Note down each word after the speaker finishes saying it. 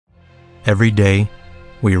Every day,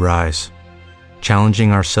 we rise,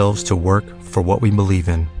 challenging ourselves to work for what we believe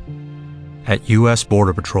in. At U.S.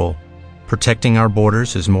 Border Patrol, protecting our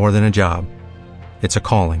borders is more than a job. It's a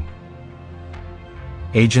calling.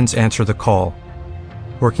 Agents answer the call,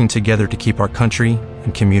 working together to keep our country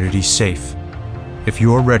and communities safe. If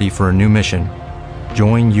you're ready for a new mission,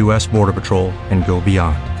 join U.S. Border Patrol and go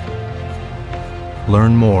beyond.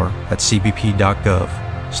 Learn more at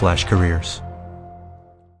cbp.gov/careers.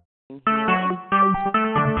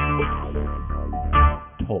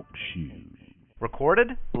 Talk shoes.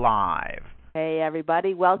 Recorded live. Hey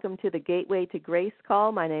everybody, welcome to the Gateway to Grace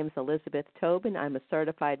call. My name is Elizabeth Tobin. I'm a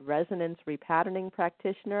certified resonance repatterning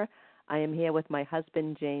practitioner. I am here with my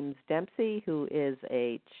husband James Dempsey, who is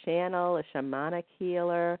a channel, a shamanic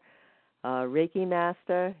healer, a Reiki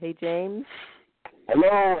master. Hey James.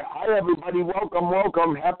 Hello, hi everybody,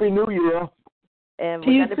 welcome, Happy New Year. And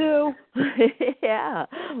to you too. Yeah,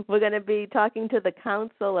 we're going to be talking to the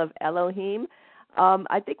Council of Elohim.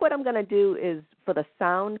 I think what I'm going to do is, for the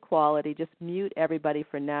sound quality, just mute everybody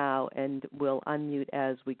for now, and we'll unmute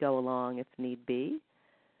as we go along if need be.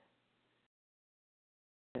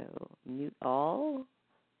 So, mute all.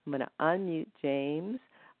 I'm going to unmute James.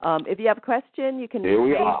 If you have a question, you can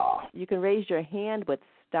raise your hand with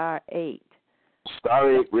 *8.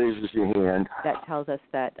 *8 raises your hand. That tells us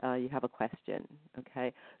that you have a question.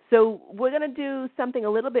 Okay. So we're going to do something a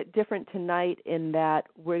little bit different tonight in that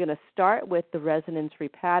we're going to start with the resonance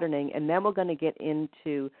repatterning, and then we're going to get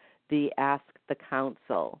into the Ask the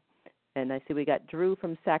Council. And I see we got Drew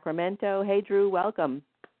from Sacramento. Hey, Drew, welcome.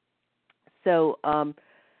 So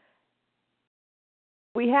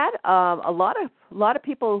we had a lot of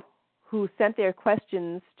people who sent their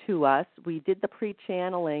questions to us. We did the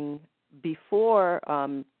pre-channeling before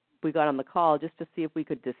we got on the call just to see if we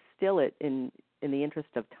could distill it in the interest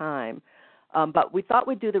of time. But we thought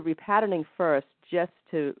we'd do the repatterning first just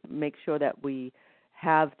to make sure that we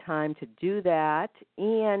have time to do that.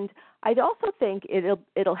 And I'd also think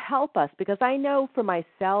it'll help us, because I know for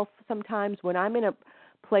myself sometimes when I'm in a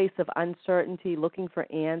place of uncertainty, looking for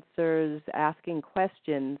answers, asking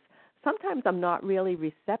questions, sometimes I'm not really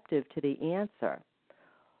receptive to the answer.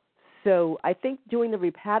 So I think doing the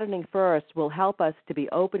repatterning first will help us to be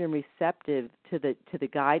open and receptive to the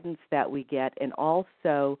guidance that we get, and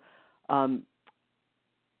also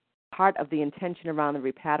part of the intention around the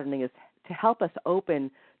repatterning is to help us open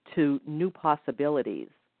to new possibilities.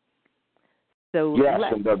 So yes,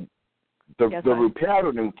 and the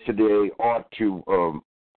repatterning today ought to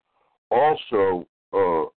also,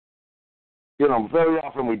 very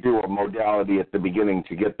often we do a modality at the beginning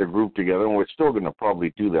to get the group together, and we're still going to probably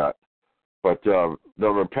do that. But the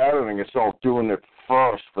repatterning itself, doing it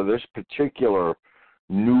first for this particular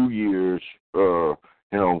New Year's,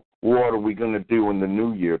 what are we going to do in the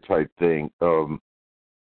New Year type thing,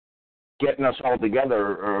 getting us all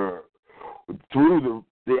together through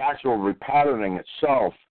the actual repatterning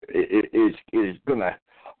itself is going to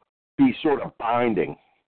be sort of binding,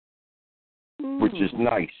 which is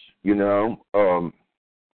nice,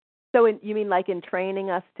 So you mean like in training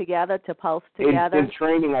us together, to pulse together? In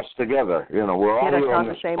training us together. We're all here on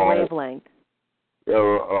the same wavelength.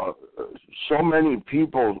 So many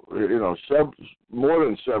people, more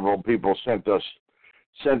than several people sent us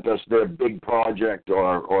their big project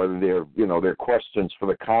or their questions for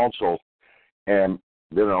the council, and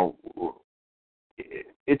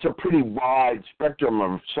it's a pretty wide spectrum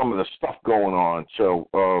of some of the stuff going on. So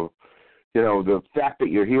the fact that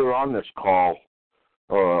you're here on this call,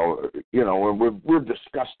 we've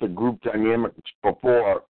discussed the group dynamics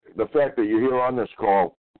before. The fact that you're here on this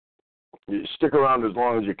call, you stick around as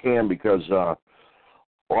long as you can, because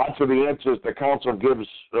lots of the answers the council gives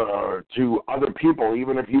to other people,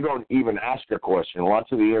 even if you don't even ask a question,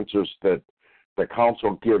 lots of the answers that the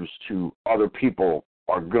council gives to other people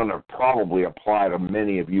are going to probably apply to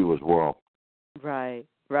many of you as well. Right.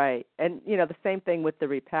 And, the same thing with the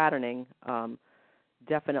repatterning.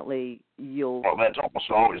 Definitely you'll... Well, that's almost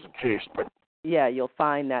always the case, but... Yeah, you'll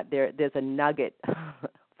find that there's a nugget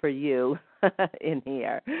for you in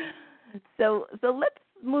here. So let's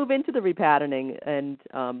move into the repatterning. And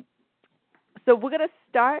so we're going to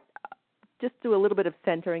start, just do a little bit of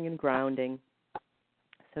centering and grounding.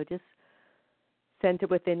 So just center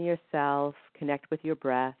within yourself, connect with your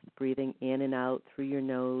breath, breathing in and out through your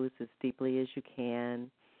nose as deeply as you can.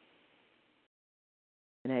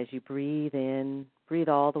 And as you breathe in, breathe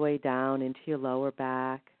all the way down into your lower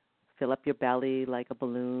back. Fill up your belly like a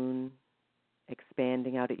balloon,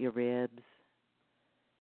 expanding out at your ribs.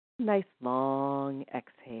 Nice long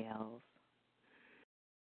exhales.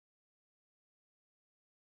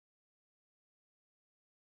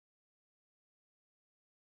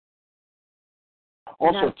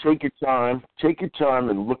 Also, take your time. Take your time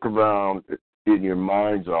and look around in your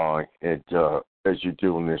mind's eye as you're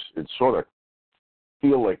doing this. And sort of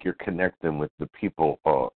feel like you're connecting with the people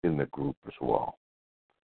in the group as well.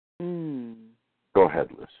 Go ahead,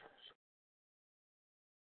 Liz.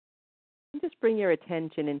 Just bring your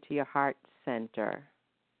attention into your heart center.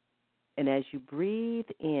 And as you breathe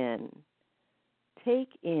in, take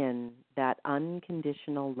in that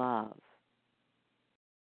unconditional love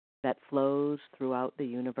that flows throughout the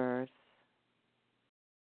universe.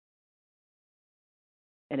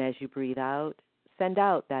 And as you breathe out, send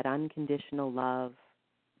out that unconditional love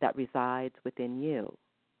that resides within you.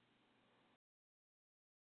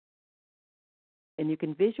 And you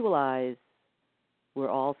can visualize we're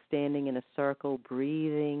all standing in a circle,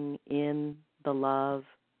 breathing in the love,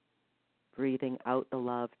 breathing out the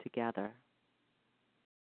love together.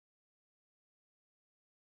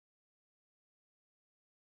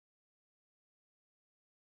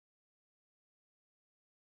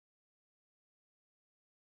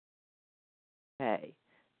 Okay,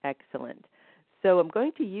 excellent. So I'm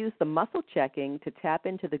going to use the muscle checking to tap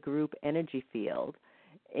into the group energy field.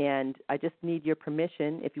 And I just need your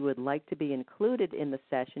permission. If you would like to be included in the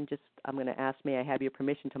session, I'm going to ask, may I have your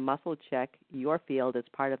permission to muscle check your field as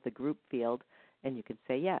part of the group field? And you can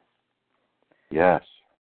say yes. Yes.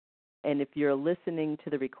 And if you're listening to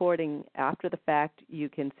the recording after the fact, you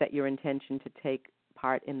can set your intention to take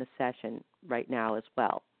part in the session right now as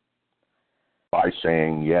well. By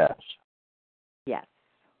saying yes. Yes.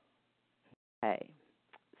 Okay.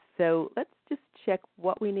 So let's just check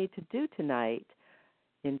what we need to do tonight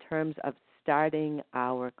in terms of starting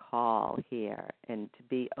our call here, and to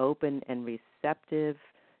be open and receptive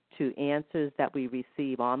to answers that we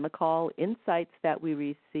receive on the call, insights that we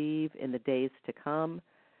receive in the days to come,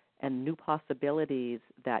 and new possibilities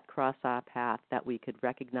that cross our path, that we could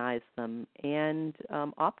recognize them and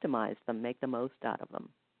optimize them, make the most out of them.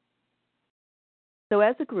 So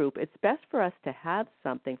as a group, it's best for us to have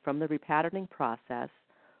something from the repatterning process,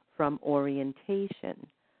 from orientation,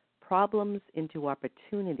 problems into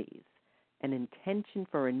opportunities, an intention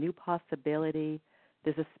for a new possibility.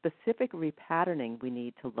 There's a specific repatterning we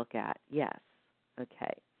need to look at. Yes.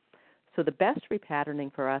 Okay. So the best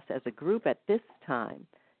repatterning for us as a group at this time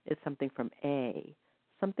is something from A,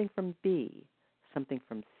 something from B, something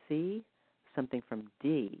from C, something from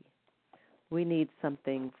D. We need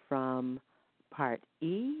something from Part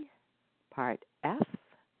E, Part F,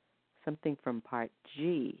 something from Part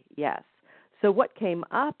G. Yes. So what came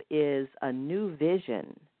up is a new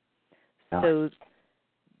vision. Nice. So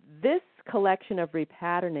this collection of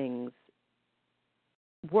repatternings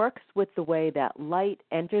works with the way that light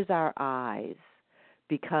enters our eyes,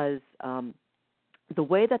 because the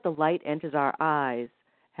way that the light enters our eyes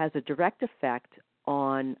has a direct effect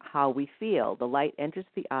on how we feel. The light enters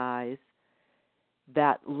the eyes.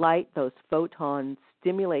 That light, those photons,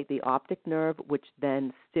 stimulate the optic nerve, which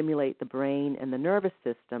then stimulate the brain and the nervous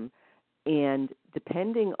system. And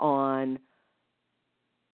depending on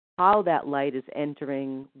how that light is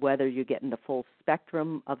entering, whether you're getting the full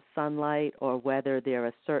spectrum of sunlight or whether there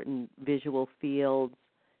are certain visual fields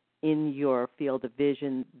in your field of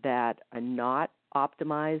vision that are not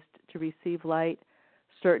optimized to receive light,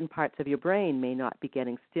 certain parts of your brain may not be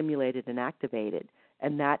getting stimulated and activated,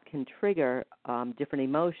 and that can trigger different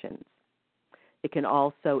emotions. It can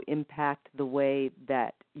also impact the way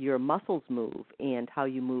that your muscles move and how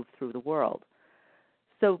you move through the world.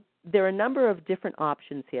 So there are a number of different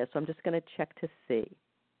options here, so I'm just going to check to see.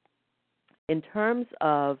 In terms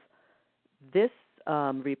of this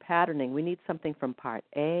repatterning, we need something from Part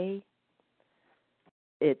A,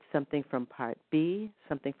 it's something from Part B,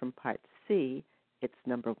 something from Part C, it's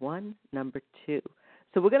number 1, number 2.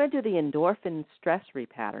 So we're going to do the endorphin stress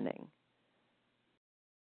repatterning.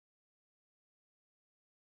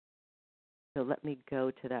 So let me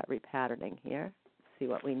go to that repatterning here, see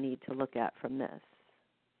what we need to look at from this.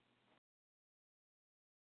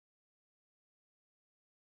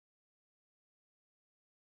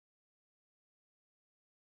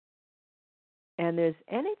 And there's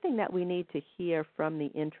anything that we need to hear from the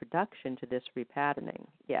introduction to this repatterning?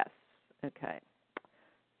 Yes. Okay.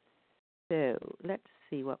 So let's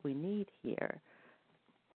see what we need here.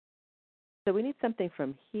 So we need something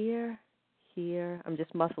from here, here. I'm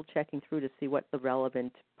just muscle checking through to see what the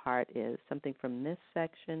relevant part is. Something from this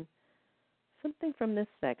section, something from this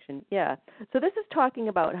section. Yeah. So this is talking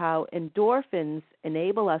about how endorphins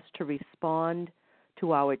enable us to respond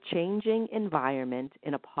to our changing environment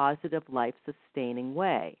in a positive, life-sustaining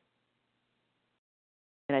way.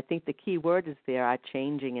 And I think the key word is there, our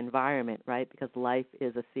changing environment, right? Because life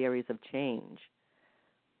is a series of change.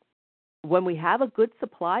 When we have a good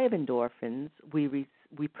supply of endorphins, we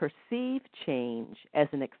perceive change as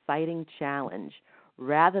an exciting challenge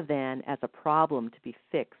rather than as a problem to be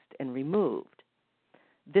fixed and removed.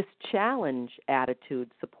 This challenge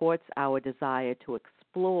attitude supports our desire to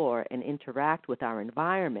explore and interact with our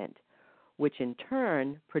environment, which in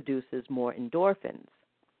turn produces more endorphins.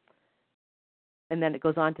 And then it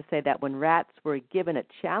goes on to say that when rats were given a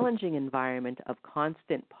challenging environment of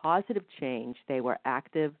constant positive change, they were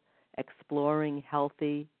active, exploring,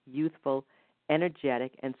 healthy, youthful,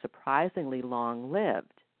 energetic, and surprisingly long-lived.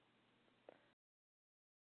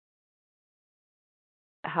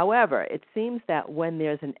 However, it seems that when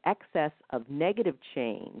there's an excess of negative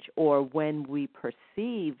change, or when we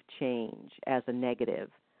perceive change as a negative,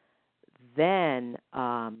 then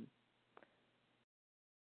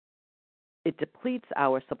it depletes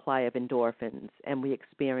our supply of endorphins, and we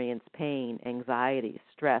experience pain, anxiety,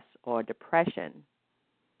 stress, or depression.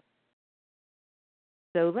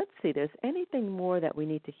 So let's see, there's anything more that we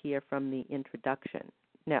need to hear from the introduction?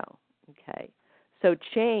 No. Okay. So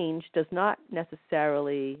change does not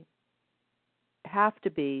necessarily have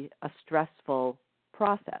to be a stressful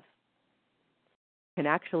process. It can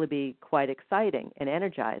actually be quite exciting and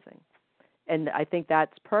energizing. And I think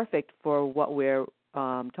that's perfect for what we're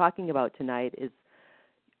talking about tonight is,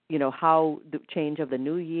 you know, how the change of the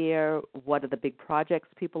new year, what are the big projects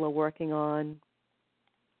people are working on.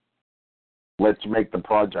 Let's make the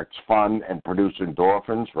projects fun and produce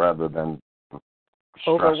endorphins rather than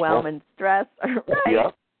stressful. Overwhelm and stress, right?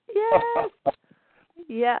 Yep. Yes.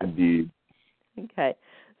 Yes. Indeed. Okay.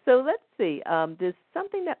 So let's see. There's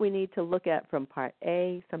something that we need to look at from Part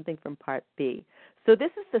A, something from Part B. So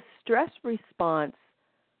this is the stress response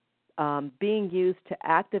being used to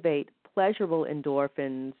activate pleasurable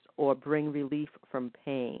endorphins or bring relief from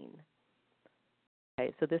pain.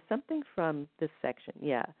 Okay, so there's something from this section,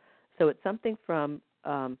 yeah. So it's something from,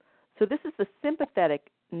 so this is the sympathetic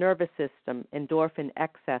nervous system endorphin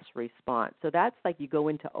excess response. So that's like you go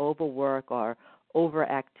into overwork or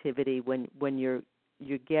overactivity when you're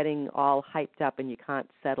getting all hyped up and you can't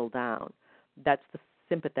settle down. That's the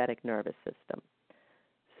sympathetic nervous system.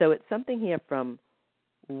 So it's something here from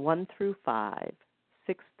 1 through 5,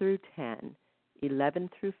 6 through 10, 11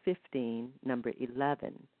 through 15, number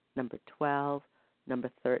 11, number 12, number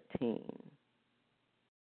 13.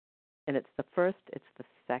 And it's the first, it's the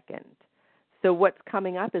second. So what's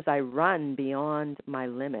coming up is I run beyond my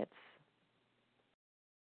limits.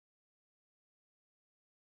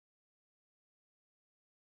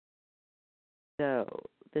 So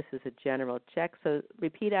this is a general check. So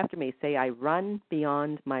repeat after me. Say, I run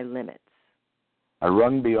beyond my limits. I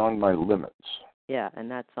run beyond my limits. Yeah, and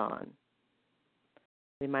that's on.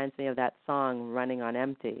 Reminds me of that song, Running on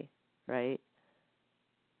Empty, right?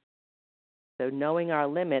 So knowing our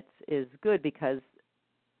limits is good because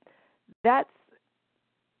that's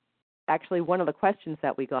actually one of the questions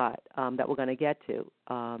that we got that we're going to get to.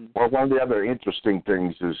 Well, one of the other interesting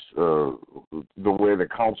things is the way the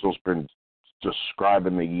council's been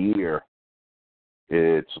describing the year.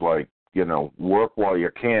 It's like, you know, work while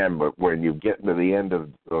you can, but when you get to the end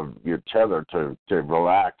of your tether to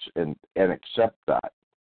relax and accept that.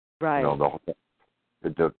 Right. You know,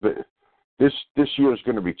 this year is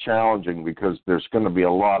going to be challenging because there's going to be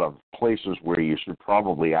a lot of places where you should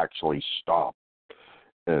probably actually stop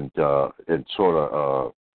and sort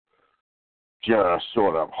of just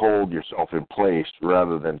sort of hold yourself in place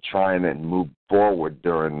rather than trying and move forward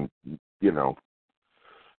during, you know.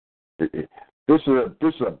 This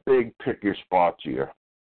is a big pick your spots year.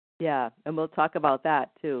 Yeah, and we'll talk about that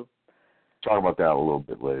too. Talk about that a little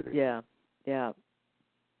bit later. Yeah, yeah.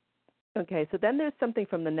 Okay, so then there's something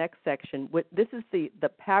from the next section. This is the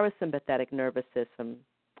parasympathetic nervous system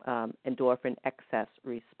endorphin excess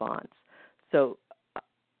response. So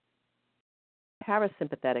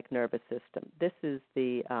parasympathetic nervous system. This is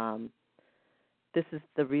the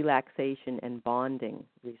relaxation and bonding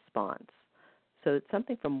response. So it's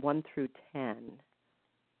something from 1 through 10,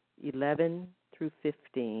 11 through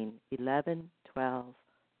 15, 11, 12,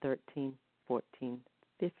 13, 14,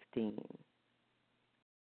 15.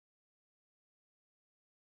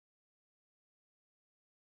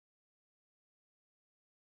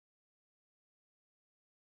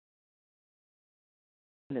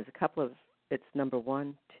 And there's a couple of, it's number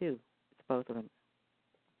 1, 2. It's both of them.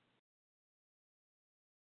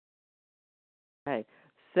 Okay,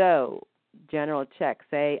 so general check.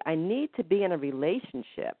 Say, I need to be in a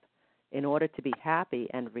relationship in order to be happy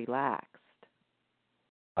and relaxed.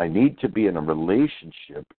 I need to be in a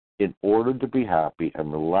relationship in order to be happy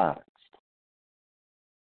and relaxed.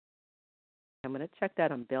 I'm going to check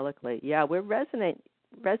that umbilically. Yeah, we're resonating.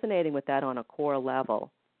 resonating with that on a core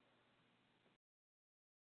level.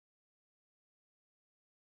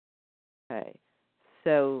 Okay.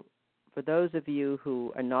 So for those of you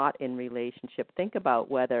who are not in relationship, think about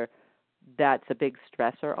whether that's a big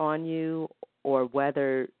stressor on you or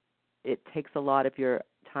whether it takes a lot of your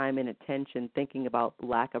time and attention thinking about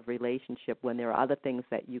lack of relationship when there are other things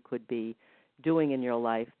that you could be doing in your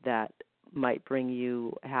life that might bring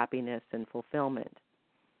you happiness and fulfillment.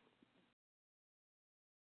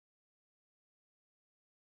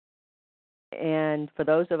 And for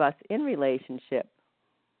those of us in relationship,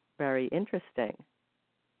 very interesting.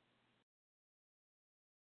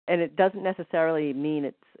 And it doesn't necessarily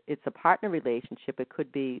mean it's a partner relationship. It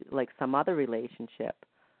could be like some other relationship,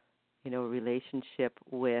 a relationship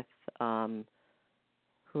with,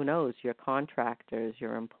 who knows, your contractors,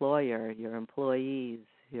 your employer, your employees,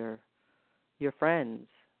 your friends.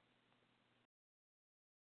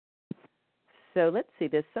 So let's see.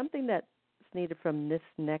 There's something that's needed from this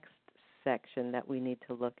next section that we need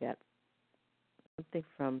to look at. Something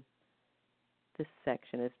from this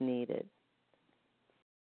section is needed.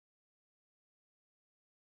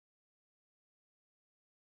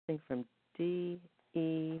 Something from D,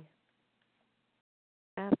 E,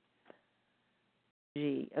 F,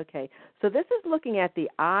 G. Okay. So this is looking at the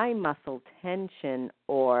eye muscle tension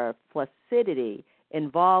or flaccidity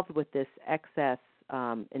involved with this excess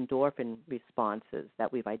endorphin responses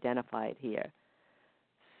that we've identified here.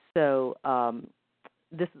 So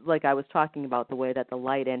this is like I was talking about the way that the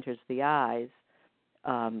light enters the eyes.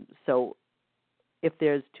 So if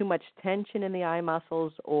there's too much tension in the eye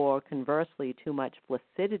muscles or conversely too much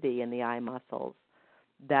flaccidity in the eye muscles,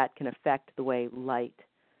 that can affect the way light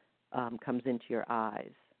comes into your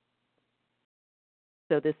eyes.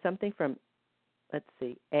 So there's something from, let's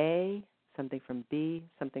see, A, something from B,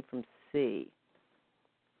 something from C.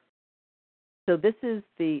 So this is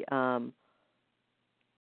the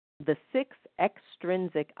 6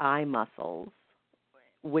 extrinsic eye muscles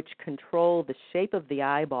which control the shape of the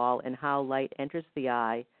eyeball and how light enters the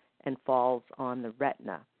eye and falls on the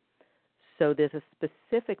retina. So there's a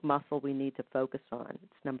specific muscle we need to focus on.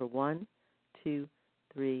 It's number 1, 2,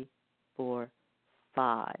 3, 4,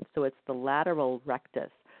 5. So it's the lateral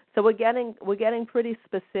rectus. So we're getting pretty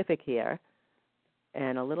specific here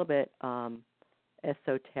and a little bit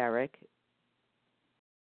esoteric.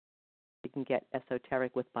 You can get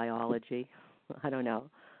esoteric with biology. I don't know.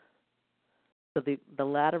 So the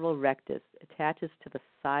lateral rectus attaches to the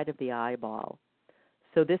side of the eyeball.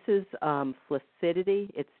 So this is flaccidity,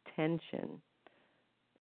 it's tension.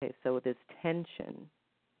 Okay, so there's tension.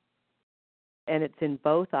 And it's in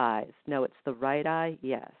both eyes. No, it's the right eye,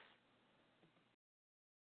 yes.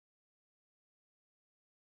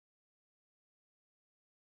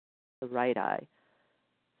 The right eye.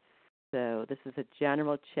 So this is a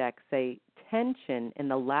general check. Say, tension in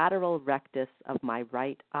the lateral rectus of my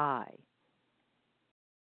right eye.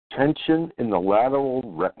 Tension in the lateral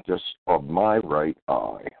rectus of my right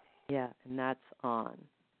eye. Yeah, and that's on.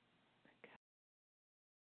 Okay.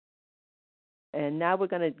 And now we're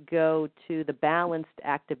going to go to the balanced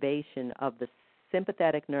activation of the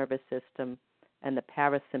sympathetic nervous system and the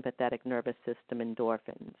parasympathetic nervous system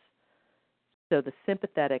endorphins. So the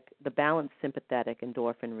balanced sympathetic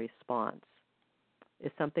endorphin response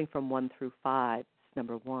is something from 1 through 5. It's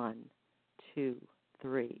number 1, 2,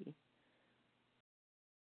 3.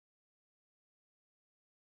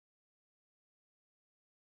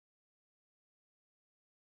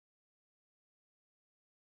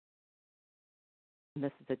 And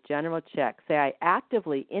this is a general check. Say, I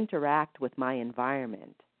actively interact with my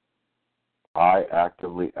environment. I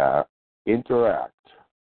actively interact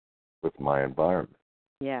with my environment.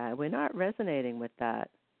 Yeah, we're not resonating with that.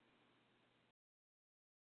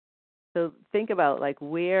 So think about, like,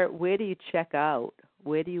 where do you check out?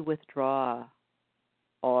 Where do you withdraw?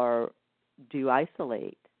 Or do you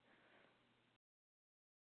isolate?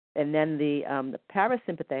 And then the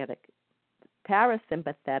parasympathetic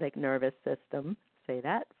nervous system, say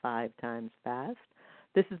that 5 times fast.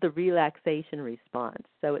 This is the relaxation response.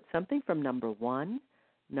 So it's something from number 1,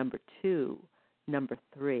 number 2, number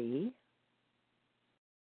 3.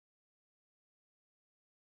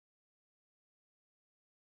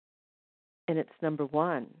 And it's number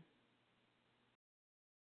 1,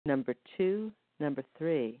 number 2, number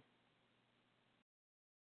 3.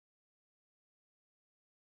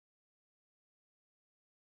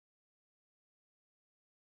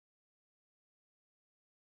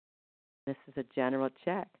 This is a general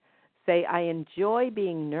check. Say, I enjoy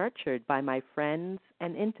being nurtured by my friends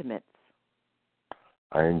and intimates.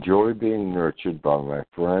 I enjoy being nurtured by my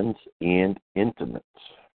friends and intimates.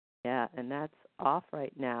 Yeah, and that's off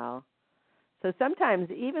right now. So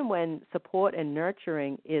sometimes even when support and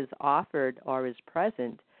nurturing is offered or is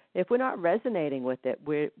present, if we're not resonating with it,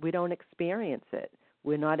 we don't experience it.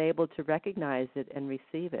 We're not able to recognize it and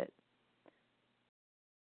receive it.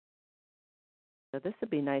 So this would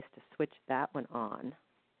be nice to switch that one on.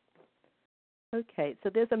 Okay, so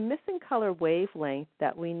there's a missing color wavelength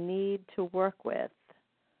that we need to work with.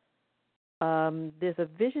 There's a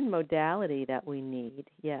vision modality that we need,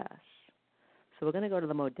 yes. So we're going to go to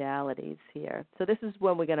the modalities here. So this is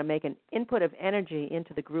when we're going to make an input of energy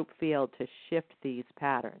into the group field to shift these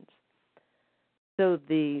patterns. So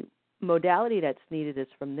the modality that's needed is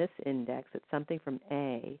from this index. It's something from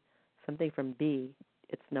A, something from B.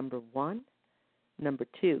 It's number 1, number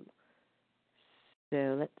 2.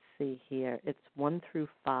 So let's see here. It's 1 through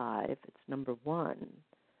 5. It's number 1.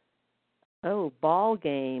 Oh, ball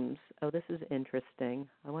games. Oh, this is interesting.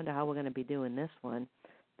 I wonder how we're going to be doing this one.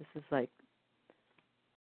 This is like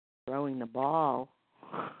throwing the ball.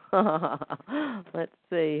 Let's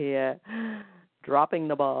see here. Dropping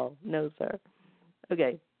the ball. No, sir.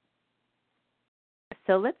 Okay.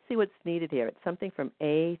 So let's see what's needed here. It's something from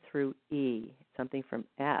A through E, something from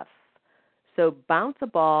F. So bounce a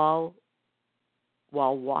ball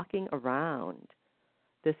while walking around.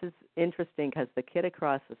 This is interesting because the kid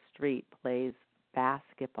across the street plays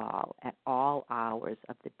basketball at all hours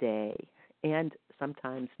of the day and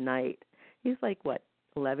sometimes night. He's like,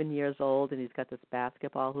 11 years old, and he's got this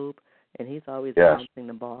basketball hoop, and he's always bouncing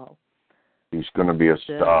the ball. He's going to be a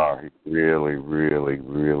star. He's really, really,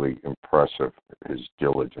 really impressive, his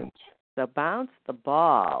diligence. So bounce the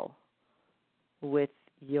ball with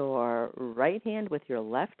your right hand with your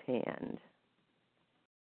left hand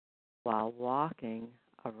while walking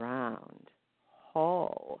around.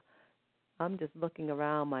 Oh, I'm just looking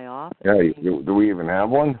around my office. Yeah, do we even have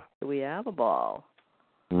one? Do we have a ball?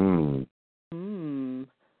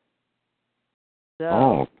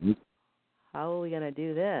 So, how are we going to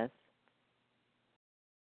do this?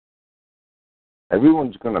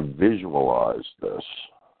 Everyone's going to visualize this.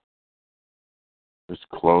 Just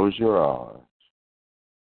close your eyes.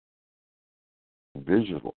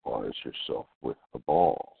 Visualize yourself with the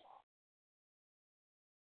ball.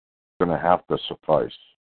 It's going to have to suffice.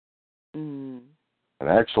 And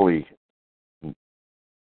actually,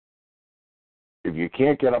 if you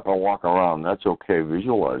can't get up and walk around, that's okay.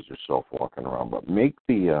 Visualize yourself walking around, but make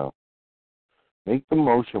the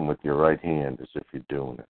motion with your right hand as if you're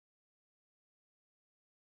doing it.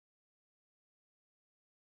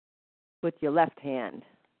 With your left hand.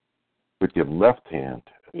 With your left hand,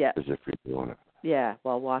 yeah, as if you're doing it. Yeah,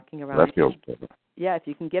 while walking around. That feels better. Yeah, if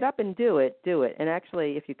you can get up and do it, do it. And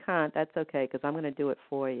actually, if you can't, that's okay because I'm going to do it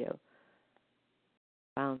for you.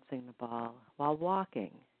 Bouncing the ball while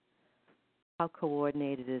walking. How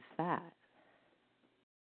coordinated is that?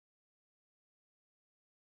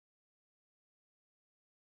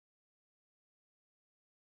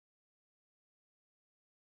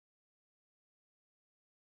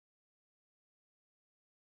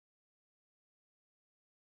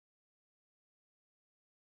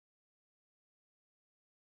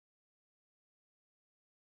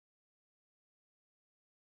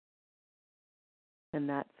 And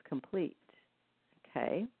that's complete.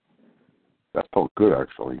 Okay. That felt good,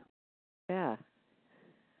 actually. Yeah.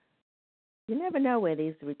 You never know where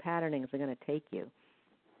these repatternings are going to take you.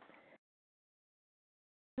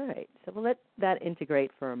 All right, so we'll let that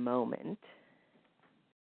integrate for a moment.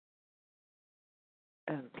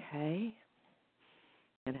 Okay.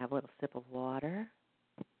 And have a little sip of water.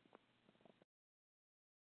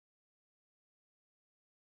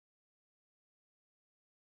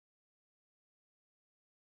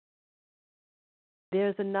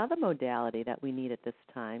 There's another modality that we need at this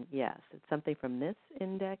time. Yes, it's something from this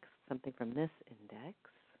index, something from this index.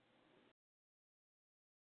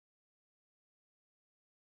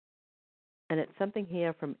 And it's something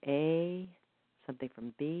here from A, something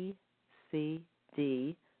from B, C,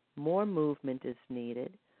 D. More movement is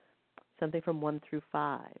needed. Something from 1 through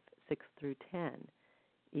 5, 6 through 10,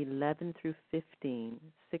 11 through 15,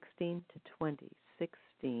 16 to 20,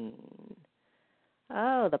 16.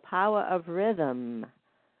 Oh, the power of rhythm.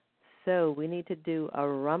 So we need to do a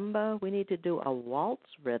rumba. We need to do a waltz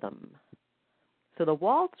rhythm. So the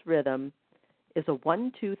waltz rhythm is a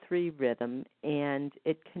 1-2-3 rhythm, and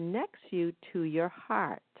it connects you to your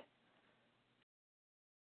heart.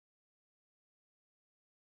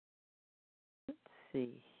 Let's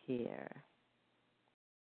see here.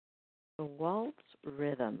 The waltz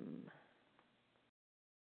rhythm.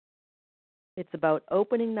 It's about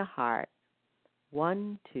opening the heart.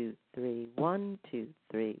 1, 2, 3, 1, 2,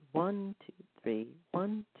 3, 1, 2, 3,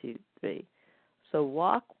 1, 2,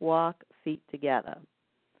 walk, feet together.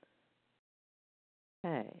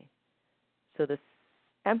 Okay. So the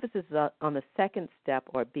emphasis is on the second step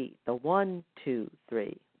or beat, the 1, 2,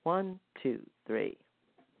 3, 1, 2, 3.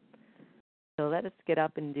 So let us get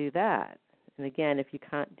up and do that. And again, if you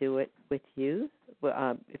can't do it with you,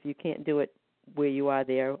 if you can't do it where you are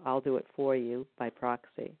there, I'll do it for you by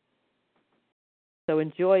proxy. So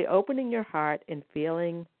enjoy opening your heart and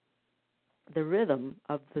feeling the rhythm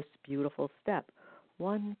of this beautiful step.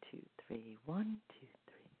 1, 2, 3, 1, 2,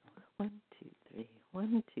 3, 1, 2, 3,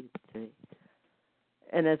 1, 2, 3.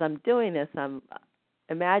 And as I'm doing this, I'm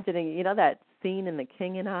imagining, that scene in The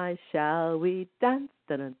King and I, shall we dance?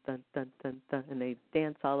 Dun, dun, dun, dun, dun, dun, and they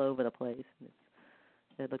dance all over the place.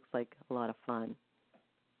 It looks like a lot of fun.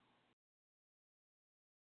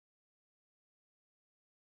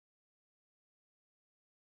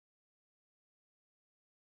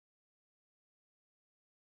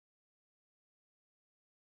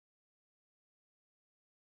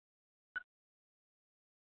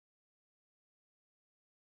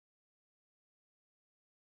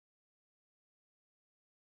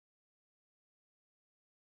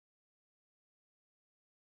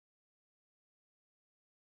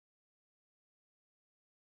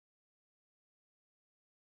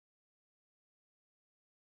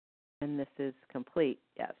 And this is complete,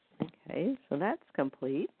 yes. Okay, so that's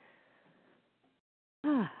complete.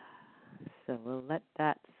 So we'll let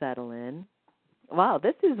that settle in. Wow,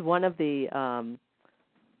 this is one of the,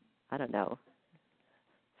 I don't know,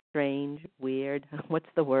 strange, weird, what's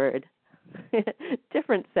the word?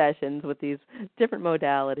 Different sessions with these different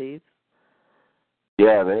modalities.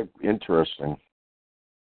 Yeah, they're interesting.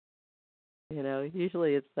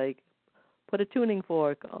 Usually it's like put a tuning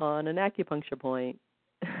fork on an acupuncture point.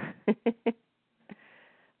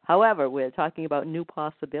 However, we're talking about new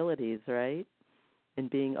possibilities, right? And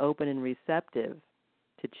being open and receptive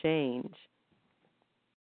to change.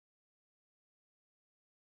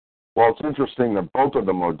 Well, it's interesting that both of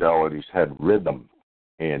the modalities had rhythm.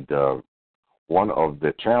 And one of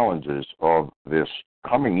the challenges of this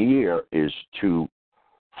coming year is to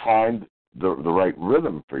find the right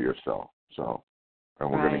rhythm for yourself. So,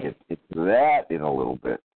 and we're going to get into that in a little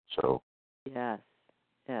bit. So, yes.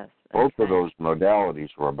 Both of those modalities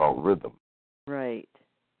were about rhythm. Right.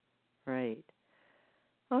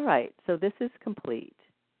 All right, so this is complete.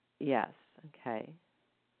 Yes, okay.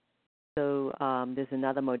 So there's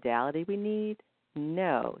another modality we need?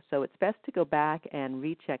 No. So it's best to go back and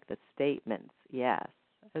recheck the statements. Yes.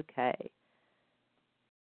 Okay.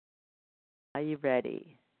 Are you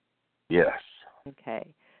ready? Yes. Okay.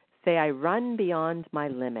 Say, I run beyond my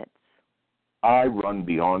limits. I run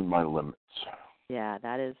beyond my limits. Yeah,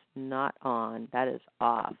 that is not on. That is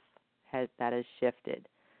off. That is shifted.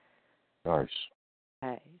 Nice.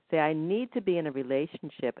 Okay. Say, I need to be in a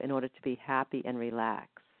relationship in order to be happy and relaxed.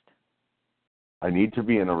 I need to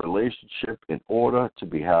be in a relationship in order to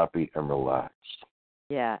be happy and relaxed.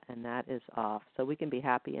 Yeah, and that is off. So we can be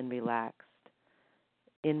happy and relaxed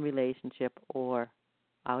in relationship or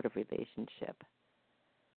out of relationship.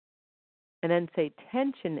 And then say,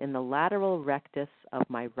 tension in the lateral rectus of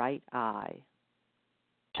my right eye.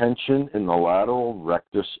 Tension in the lateral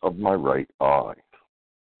rectus of my right eye.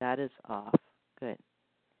 That is off. Good.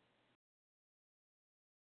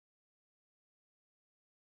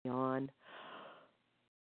 Yawn.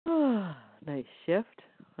 Nice shift.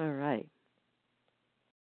 All right.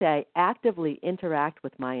 Say, I actively interact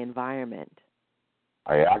with my environment.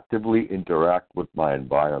 I actively interact with my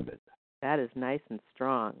environment. That is nice and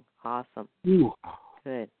strong. Awesome. Ooh.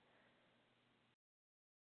 Good.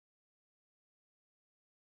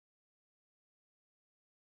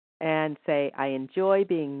 And say, I enjoy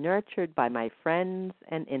being nurtured by my friends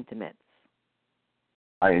and intimates.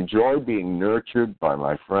 I enjoy being nurtured by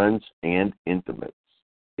my friends and intimates.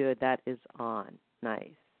 Good. That is on.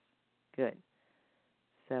 Nice. Good.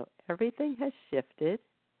 So everything has shifted.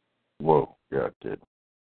 Whoa. Yeah, it did.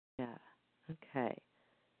 Yeah. Okay.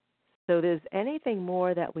 So there's anything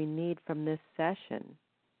more that we need from this session?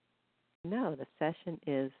 No, the session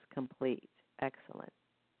is complete. Excellent.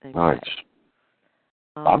 Okay. Nice.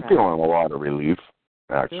 I'm feeling a lot of relief,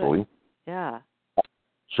 actually. Good. Yeah.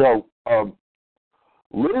 So,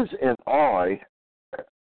 Liz and I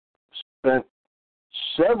spent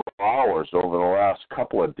several hours over the last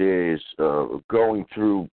couple of days going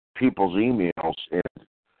through people's emails and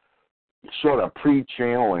sort of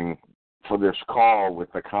pre-channeling for this call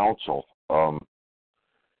with the council,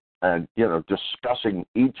 and, discussing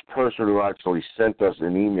each person who actually sent us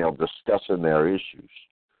an email discussing their issues.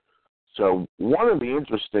 So one of the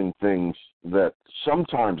interesting things that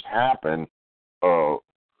sometimes happen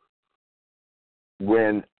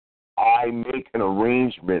when I make an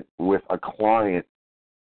arrangement with a client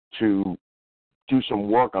to do some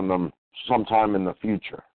work on them sometime in the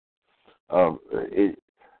future.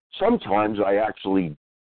 Sometimes I actually,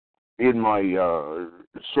 in my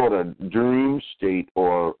sort of dream state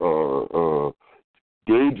or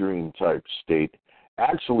daydream type state,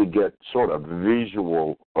 actually get sort of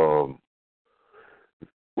visual,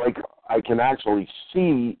 like I can actually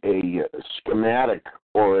see a schematic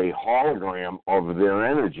or a hologram of their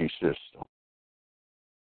energy system.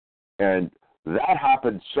 And that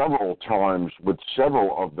happened several times with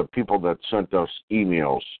several of the people that sent us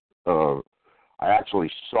emails. I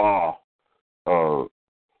actually saw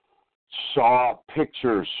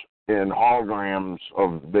pictures and holograms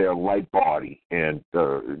of their light body and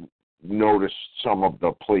noticed some of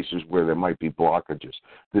the places where there might be blockages.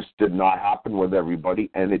 This did not happen with everybody,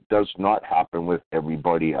 and it does not happen with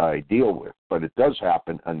everybody I deal with, but it does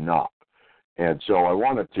happen enough. And so I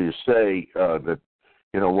wanted to say that,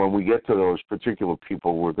 when we get to those particular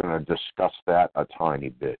people, we're going to discuss that a tiny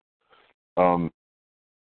bit.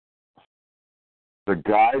 The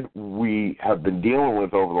guide we have been dealing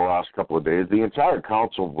with over the last couple of days, the entire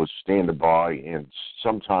council was standing by, and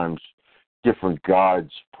sometimes different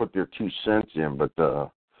guides put their 2 cents in, but the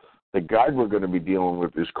guide we're going to be dealing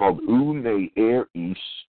with is called Une Eris,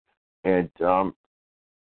 and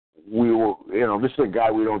we were, this is a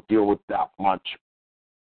guy we don't deal with that much,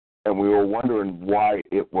 and we were wondering why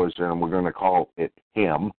it was, and we're going to call it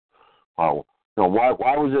him. Why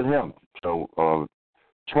was it him? So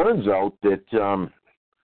turns out that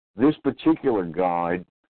this particular guide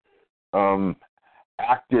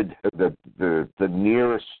acted the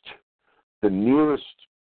nearest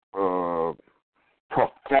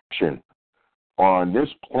profession on this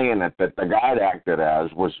planet that the guide acted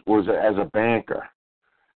as was as a banker.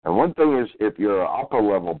 And one thing is, if you're an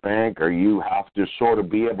upper-level banker, you have to sort of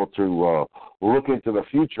be able to look into the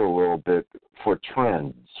future a little bit for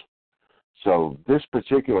trends. So this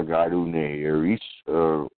particular guy, Une Eris,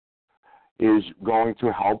 is going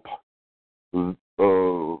to help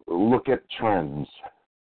look at trends.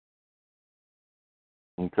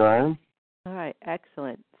 Okay? All right,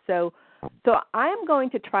 excellent. So I'm going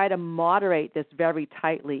to try to moderate this very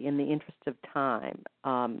tightly in the interest of time.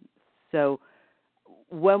 So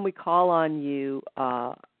when we call on you,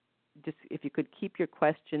 just if you could keep your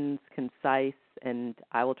questions concise, and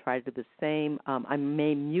I will try to do the same. I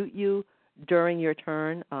may mute you during your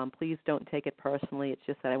turn. Please don't take it personally. It's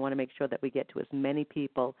just that I want to make sure that we get to as many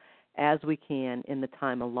people as we can in the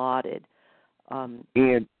time allotted.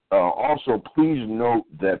 And also, please note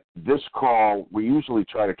that this call, we usually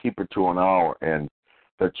try to keep it to an hour, and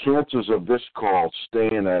the chances of this call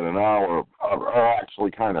staying at an hour are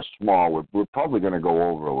actually kind of small. We're probably going to go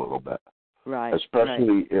over a little bit. Right.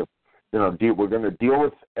 Especially if, we're going to deal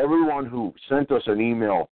with everyone who sent us an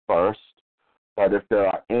email first, but if there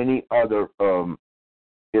are any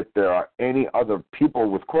other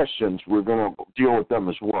people with questions, we're going to deal with them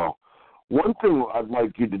as well. One thing I'd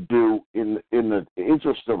like you to do in the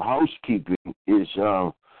interest of housekeeping is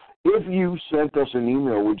if you sent us an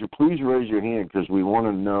email, would you please raise your hand, because we want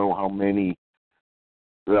to know how many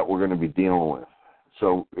that we're going to be dealing with.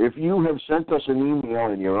 So if you have sent us an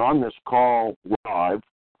email and you're on this call live,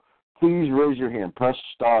 please raise your hand. Press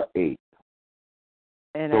 *8.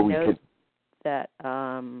 And so I we know could, that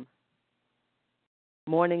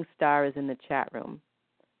Morning Star is in the chat room.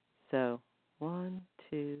 So 1,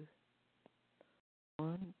 2,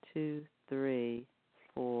 3,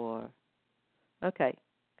 4. Okay,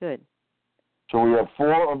 good. So we have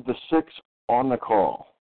 4 of the 6 on the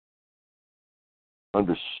call.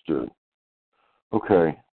 Understood.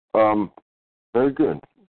 Okay. Very good.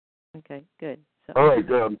 Okay, good. So, all right.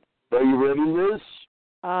 Are you ready, Liz?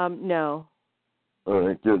 No. All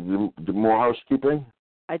right. Do more housekeeping?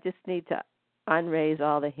 I just need to unraise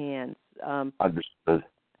all the hands. Understood.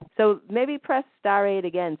 So maybe press *8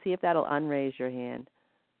 again. See if that'll unraise your hand.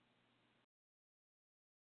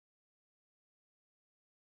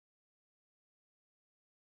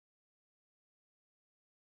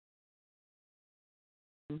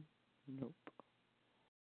 Nope.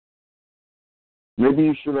 Maybe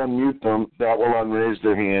you should unmute them. That will unraise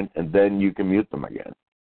their hand, and then you can mute them again.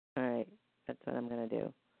 All right. That's what I'm going to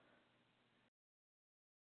do.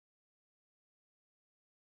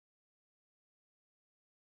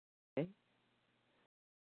 Okay.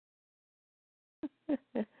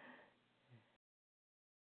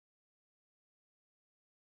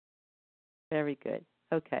 Very good.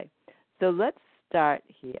 Okay. So let's start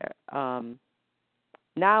here.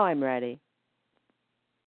 Now I'm ready.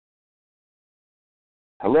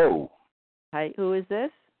 Hello. Hi, who is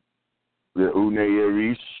this? the Une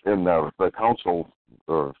Aries and the council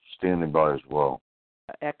are standing by as well.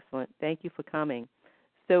 Excellent. Thank you for coming.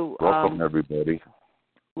 So welcome, everybody.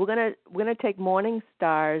 We're gonna take Morning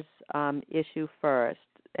Star's issue first,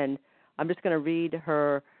 and I'm just going to read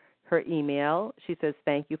her email. She says,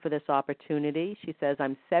 "Thank you for this opportunity." She says,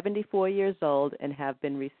 "I'm 74 years old and have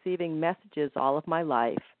been receiving messages all of my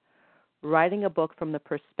life. Writing a book from the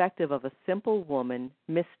perspective of a simple woman,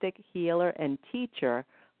 mystic, healer, and teacher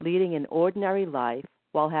leading an ordinary life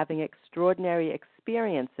while having extraordinary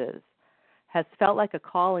experiences has felt like a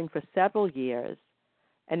calling for several years,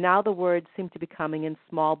 and now the words seem to be coming in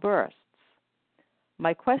small bursts.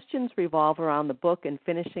 My questions revolve around the book and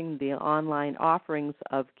finishing the online offerings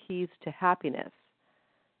of Keys to Happiness.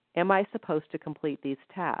 Am I supposed to complete these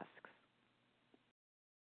tasks?"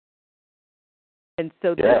 And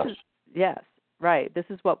so yes, right. This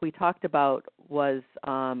is what we talked about was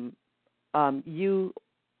you,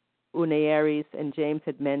 Une Aries, and James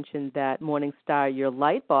had mentioned that Morning Star, your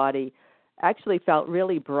light body actually felt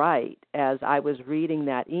really bright as I was reading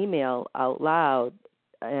that email out loud.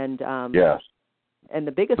 And yes. And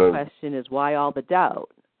the biggest question is, why all the doubt?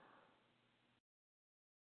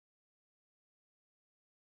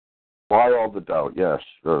 Why all the doubt, yes.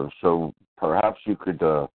 So perhaps you could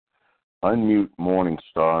unmute Morning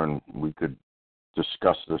Star and we could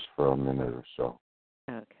discuss this for a minute or so.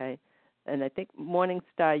 Okay. And I think, Morning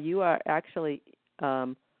Star, you are actually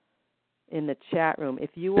in the chat room.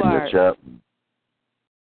 If you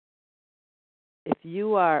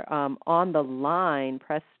are on the line,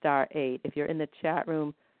 press *8. If you're in the chat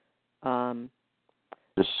room,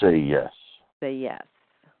 just say yes. Say yes.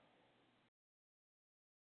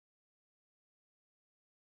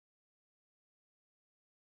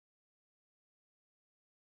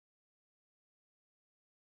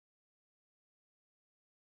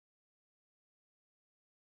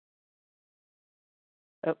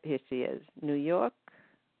 Oh, here she is. New York.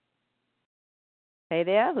 Hey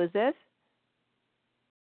there, who's this?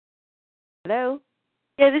 Hello?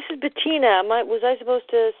 Yeah, this is Bettina. Was I supposed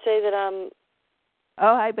to say that I'm...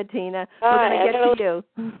 Oh, hi, Bettina. Hi, we're going to get to you.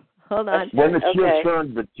 Hold on. When it's your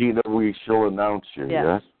turn, Bettina, we shall announce you,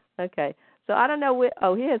 yes? Okay. So I don't know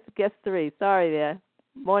here's guest 3. Sorry there.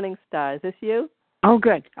 Morning Star. Is this you? Oh,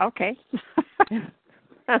 good. Okay.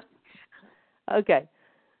 Okay.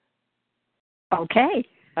 Okay.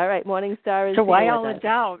 All right, Morning Star is so why here all the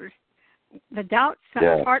doubt? The doubt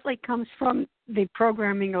partly comes from the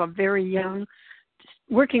programming of very young,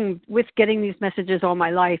 working with getting these messages all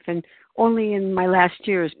my life, and only in my last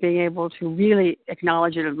years being able to really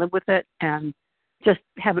acknowledge it and live with it and just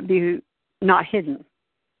have it be not hidden.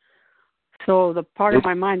 So the part of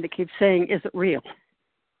my mind that keeps saying, is it real?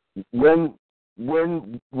 When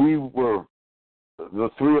we were, the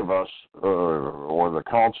three of us, or the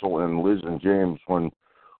council and Liz and James, when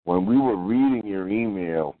we were reading your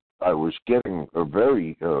email, I was getting a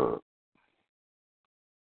very...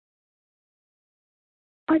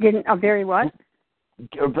 A very what?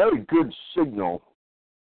 A very good signal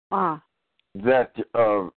that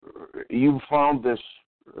you found this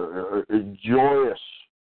joyous.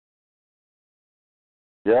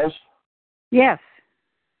 Yes? Yes.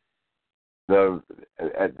 And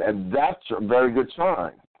that's a very good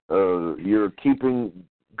sign. You're keeping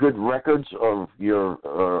good records of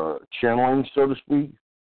your channeling, so to speak?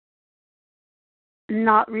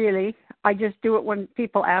 Not really. I just do it when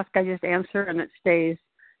people ask. I just answer, and it stays.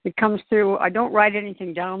 It comes through. I don't write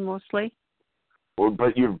anything down mostly. Well,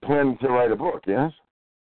 but you're planning to write a book, yes?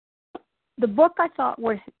 The book, I thought,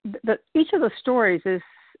 was each of the stories is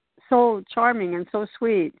so charming and so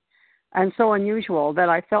sweet and so unusual that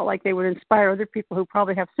I felt like they would inspire other people who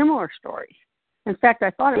probably have similar stories. In fact, I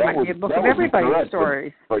thought it might be a book of everybody's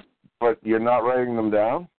stories. But you're not writing them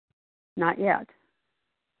down? Not yet.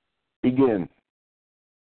 Begin.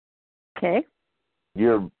 Okay.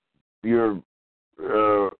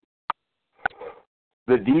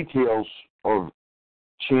 The details of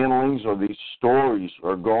channelings or these stories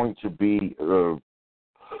are going to be,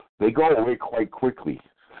 they go away quite quickly.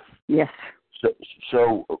 Yes.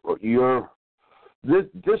 So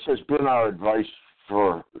this has been our advice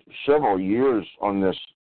for several years on these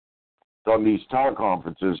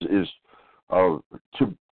teleconferences, is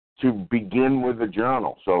to begin with a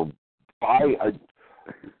journal. So buy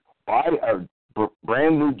a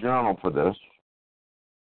brand new journal for this,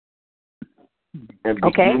 and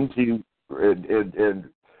begin to and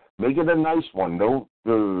make it a nice one.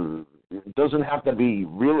 It doesn't have to be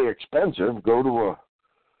really expensive. Go to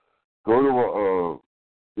a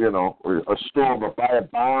store, but buy a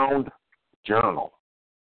bound journal.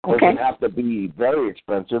 Doesn't have to be very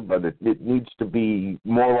expensive, but it needs to be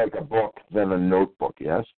more like a book than a notebook,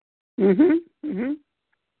 yes? Mm-hmm. Mm-hmm.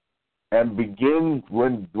 And begin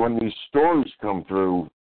when these stories come through.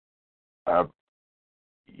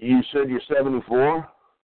 You said you're 74?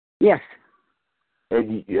 Yes.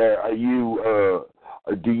 And are you?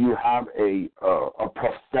 Do you have a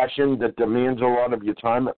profession that demands a lot of your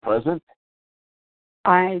time at present?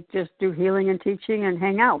 I just do healing and teaching and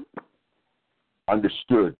hang out.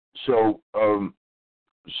 Understood. So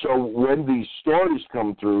when these stories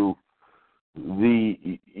come through,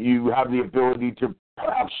 you have the ability to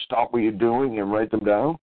perhaps stop what you're doing and write them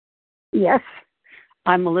down? Yes.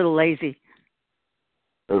 I'm a little lazy.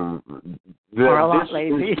 Or a lot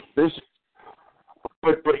lazy.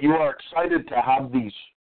 But you are excited to have these.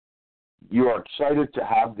 You are excited to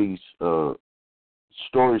have these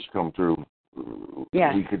stories come through.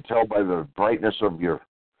 Yes. We could tell by the brightness of your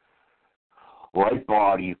light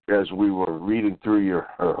body as we were reading through your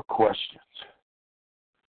questions.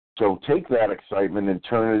 So take that excitement and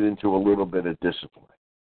turn it into a little bit of discipline.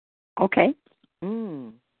 Okay.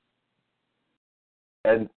 Mm.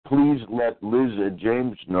 And please let Liz and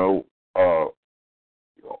James know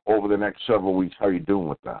over the next several weeks how you're doing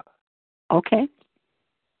with that. Okay.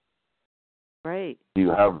 Great. Do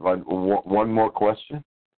you have one more question?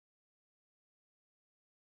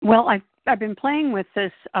 Well, I've been playing with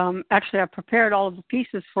this. Actually, I've prepared all of the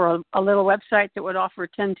pieces for a little website that would offer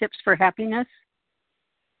 10 tips for happiness.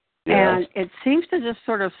 Yes. And it seems to just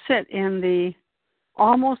sort of sit in the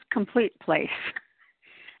almost complete place.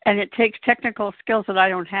 And it takes technical skills that I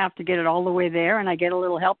don't have to get it all the way there, and I get a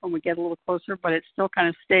little help and we get a little closer, but it still kind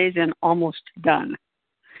of stays in almost done.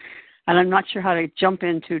 And I'm not sure how to jump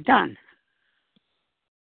into done.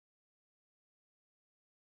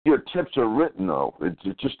 Your tips are written, though.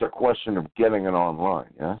 It's just a question of getting it online,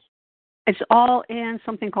 yes? It's all in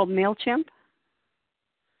something called MailChimp.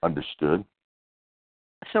 Understood.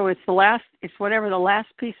 So it's whatever the last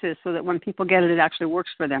piece is, so that when people get it, it actually works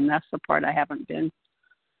for them. That's the part I haven't been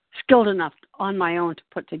skilled enough on my own to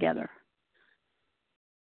put together.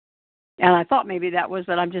 And I thought maybe that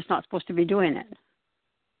I'm just not supposed to be doing it.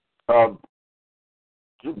 But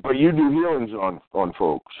you do healings on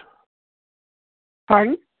folks.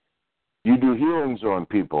 Pardon? You do healings on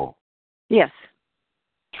people. Yes.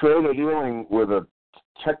 Trade a healing with a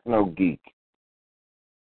techno geek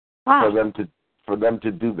for them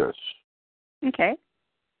to do this. Okay.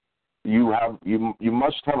 You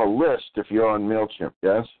must have a list if you're on MailChimp,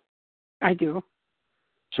 yes? I do.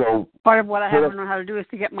 So part of what I haven't known how to do is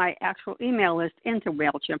to get my actual email list into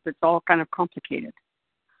MailChimp. It's all kind of complicated.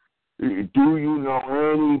 Do you know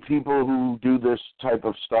any people who do this type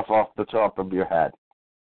of stuff off the top of your head?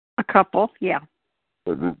 A couple, yeah.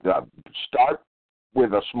 Start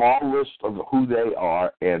with a small list of who they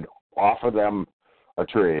are and offer them a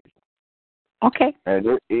trade. Okay. And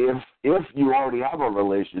if you already have a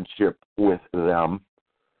relationship with them,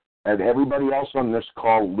 and everybody else on this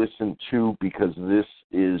call listen too, because this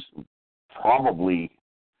is probably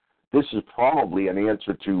an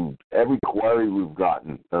answer to every query we've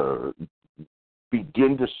gotten.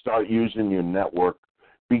 Begin to start using your network.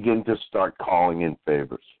 Begin to start calling in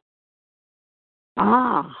favors.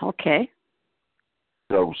 Ah, okay.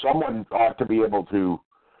 So someone ought to be able to,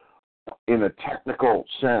 in a technical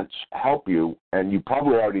sense, help you, and you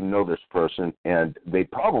probably already know this person, and they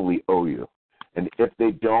probably owe you. And if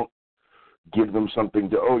they don't, give them something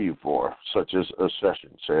to owe you for, such as a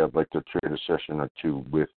session. Say, I'd like to trade a session or two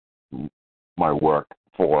with my work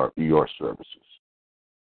for your services.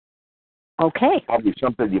 Okay. Probably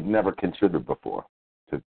something you've never considered before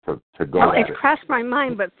to go well, at it's crossed my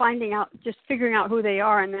mind, but figuring out who they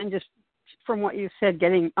are, and then just from what you said,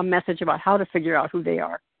 getting a message about how to figure out who they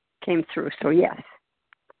are came through. So, yes.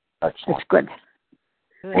 Excellent. It's good.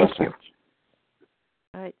 Thank you.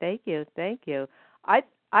 All right, thank you.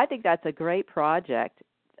 I think that's a great project.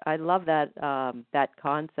 I love that that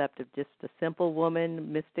concept of just a simple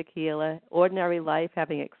woman, mystic healer, ordinary life,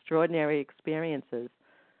 having extraordinary experiences.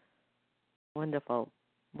 Wonderful.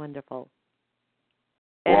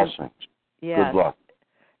 Awesome. Yeah. Good luck.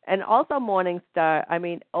 And also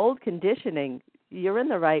Morningstar, old conditioning, you're in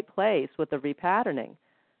the right place with the repatterning,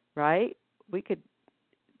 right? We could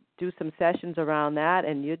do some sessions around that,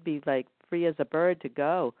 and you'd be like free as a bird to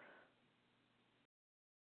go.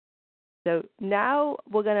 So now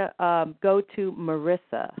we're going to go to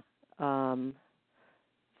Marissa.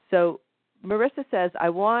 So Marissa says, I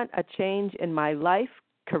want a change in my life,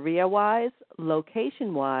 career-wise,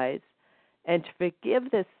 location-wise, and to forgive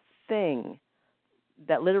this thing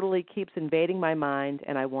that literally keeps invading my mind,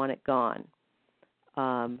 and I want it gone.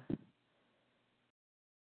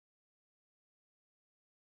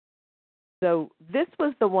 So this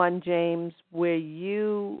was the one, James, where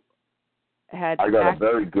you had.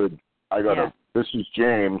 This is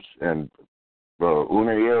James, and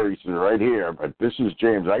Una Aries is right here, but this is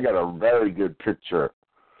James. I got a very good picture,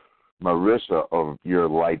 Marissa, of your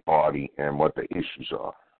light body and what the issues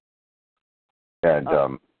are. And,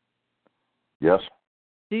 yes?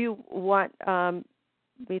 Do you want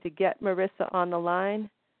me to get Marissa on the line? Do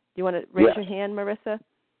you want to raise your hand, Marissa?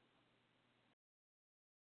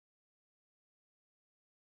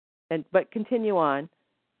 But continue on.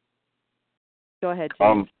 Go ahead,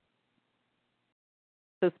 James.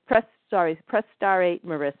 So press star 8,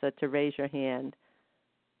 Marissa, to raise your hand.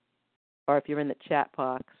 Or if you're in the chat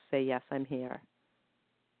box, say, yes, I'm here.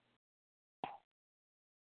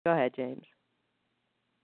 Go ahead, James.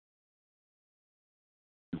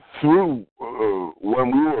 When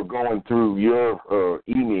we were going through your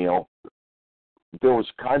email, there was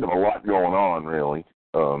kind of a lot going on, really.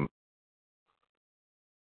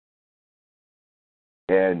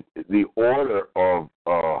 And the order of,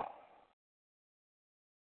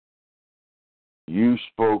 you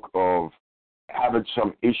spoke of having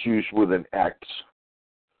some issues with an ex,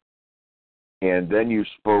 and then you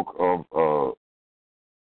spoke of,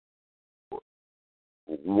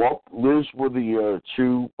 what, Liz, were the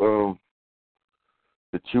two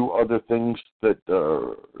other things that,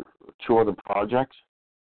 2 other projects?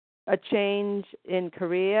 A change in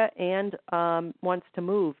career and wants to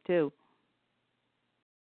move, too.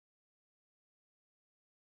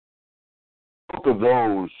 Both of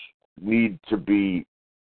those need to be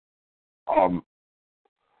both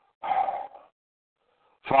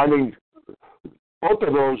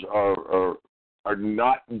of those are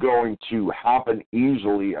not going to happen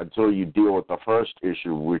easily until you deal with the first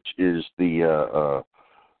issue, which is the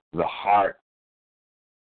heart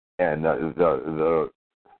and the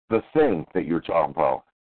thing that you're talking about.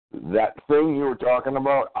 That thing you were talking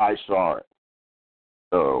about, I saw it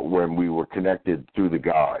when we were connected through the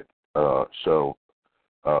guide. I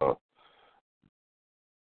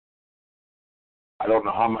don't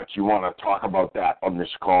know how much you want to talk about that on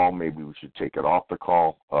this call. Maybe we should take it off the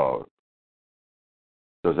call.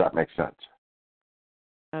 Does that make sense?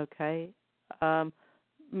 Okay.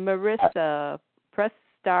 Marissa, press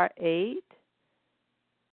star 8.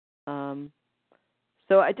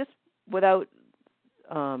 So I just, without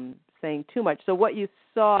saying too much, so what you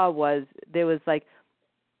saw was there was like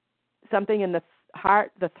something in the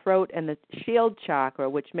heart, the throat, and the shield chakra,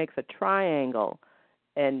 which makes a triangle.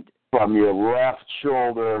 And from your left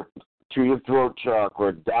shoulder to your throat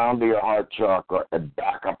chakra, down to your heart chakra, and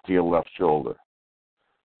back up to your left shoulder.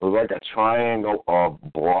 It was like a triangle of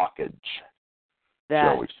blockage,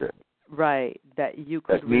 shall we say. Right, that you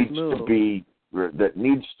could remove. That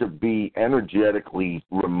needs to be energetically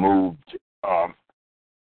removed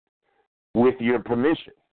with your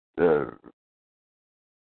permission.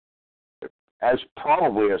 As part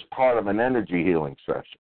of an energy healing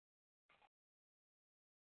session.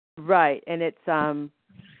 Right, and it's God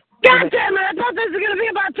damn it! I thought this was going to be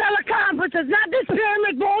about teleconferences, not this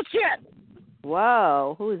pyramid bullshit.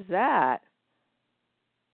 Whoa, who's that?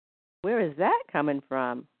 Where is that coming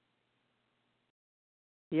from?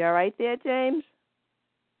 You all right there, James?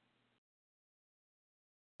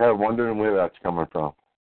 I'm wondering where that's coming from.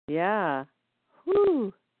 Yeah.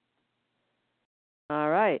 Whew. All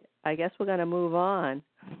right. I guess we're going to move on.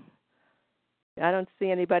 I don't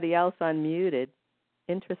see anybody else unmuted.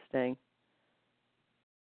 Interesting.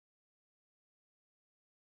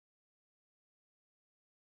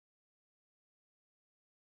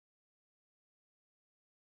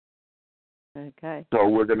 Okay. So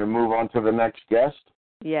we're going to move on to the next guest?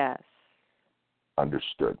 Yes.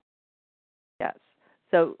 Understood. Yes.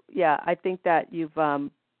 So, yeah, I think that you've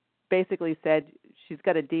basically said she's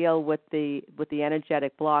got to deal with the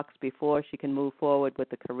energetic blocks before she can move forward with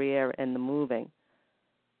the career and the moving.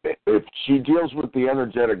 If she deals with the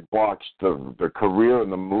energetic blocks, the career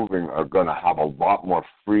and the moving are going to have a lot more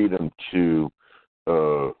freedom to.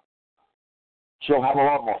 She'll have a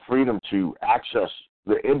lot more freedom to access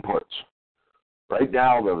the inputs. Right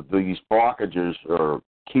now, these blockages are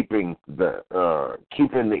keeping the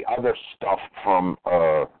other stuff from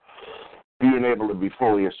being able to be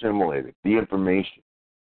fully assimilated, the information.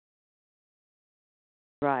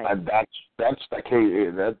 Right. And that's the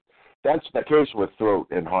case. That's the case with throat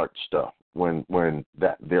and heart stuff. When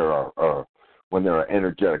there are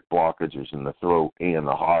energetic blockages in the throat and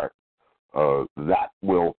the heart, that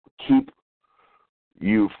will keep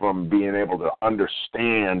you from being able to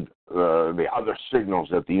understand the other signals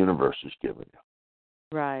that the universe is giving you.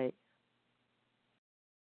 Right.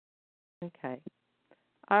 Okay.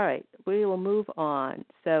 All right, we will move on.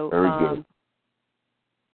 So, Very good.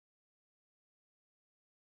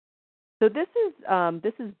 So this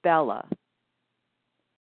is Bella.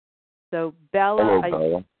 So Bella, Hello,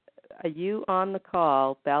 Bella. Are you on the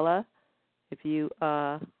call, Bella? If you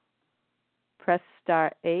press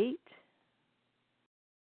star 8.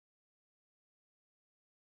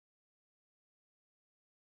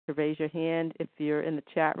 To raise your hand. If you're in the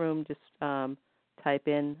chat room, just type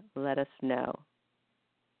in, let us know.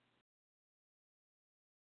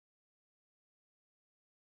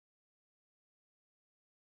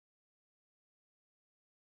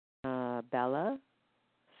 Bella,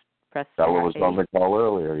 press star 8. Bella was on the call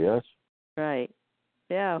earlier, yes? Right.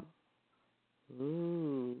 Yeah.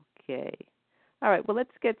 Okay. All right, well,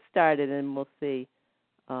 let's get started and we'll see.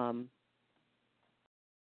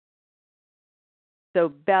 So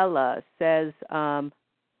Bella says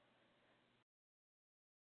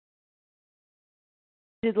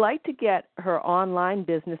she'd like to get her online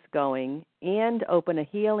business going and open a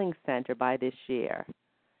healing center by this year.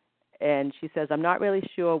 And she says, I'm not really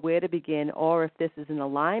sure where to begin or if this is in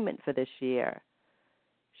alignment for this year.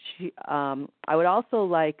 I would also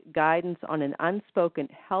like guidance on an unspoken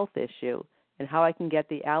health issue and how I can get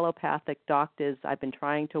the allopathic doctors I've been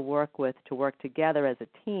trying to work with to work together as a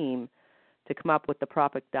team to come up with the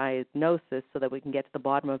proper diagnosis so that we can get to the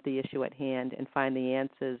bottom of the issue at hand and find the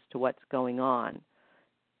answers to what's going on.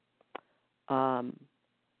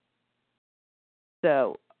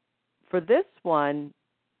 So for this one,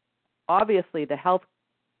 obviously the health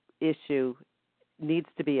issue needs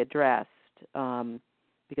to be addressed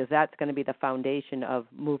because that's going to be the foundation of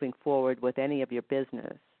moving forward with any of your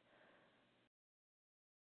business.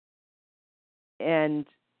 And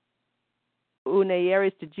Una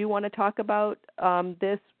Aries, did you want to talk about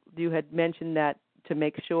this? You had mentioned that to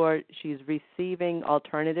make sure she's receiving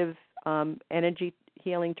alternative energy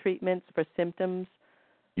healing treatments for symptoms.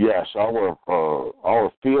 Yes, our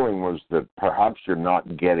feeling was that perhaps you're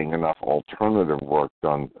not getting enough alternative work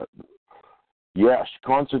done. Yes,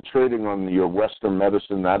 concentrating on your Western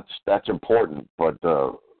medicine, that's important, but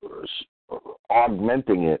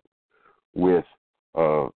augmenting it with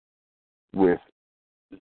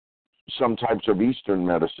some types of Eastern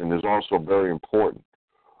medicine is also very important.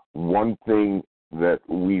 One thing that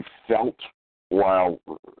we felt while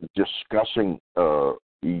discussing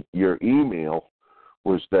your email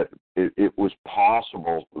was that it was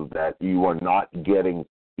possible that you are not getting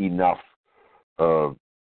enough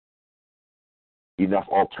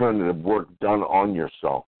alternative work done on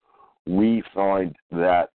yourself. We find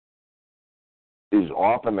that is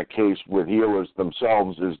often the case with healers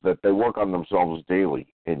themselves is that they work on themselves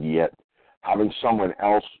daily, and yet having someone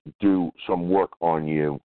else do some work on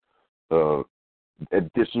you,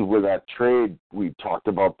 and this is where that trade, we talked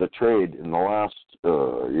about the trade in the last,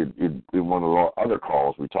 in one of the other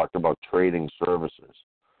calls, we talked about trading services.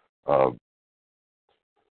 So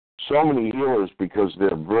many healers, because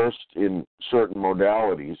they're versed in certain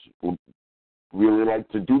modalities, would really like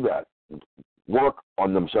to do that, work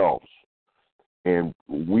on themselves. And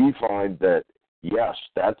we find that, yes,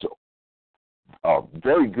 that's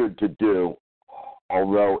very good to do,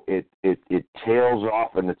 although it tails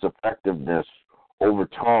off in its effectiveness over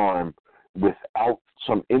time without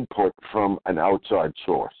some input from an outside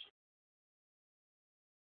source.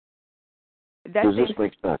 Does this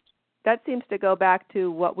make sense? That seems to go back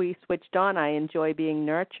to what we switched on. I enjoy being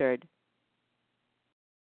nurtured,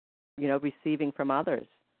 receiving from others.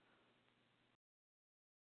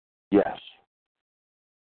 Yes.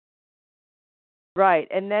 Right,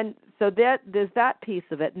 and then there's that piece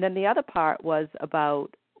of it, and then the other part was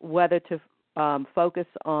about whether to focus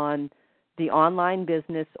on the online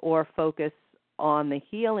business or focus on the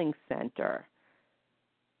healing center.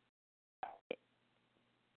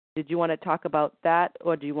 Did you want to talk about that,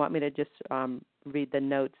 or do you want me to just read the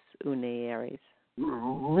notes, Una Aries?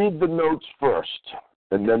 Read the notes first,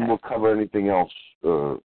 and then we'll cover anything else.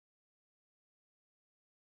 So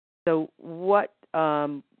what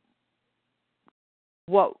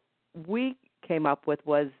we came up with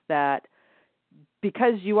was that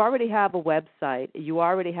because you already have a website, you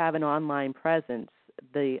already have an online presence,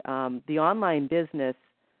 the online business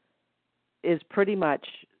is pretty much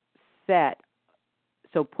set.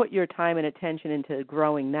 So put your time and attention into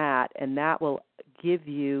growing that, and that will give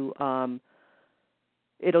you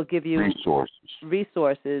it'll give you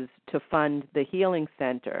resources to fund the healing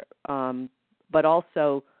center. But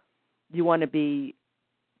also, you want to be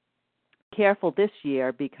careful this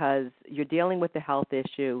year because you're dealing with the health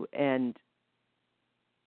issue, and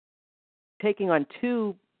taking on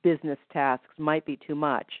 2 business tasks might be too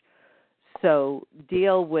much. So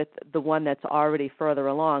deal with the one that's already further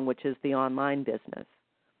along, which is the online business.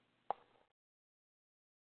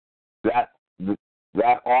 That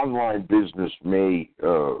online business may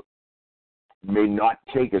not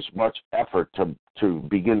take as much effort to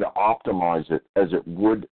begin to optimize it as it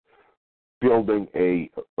would building a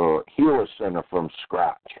healer center from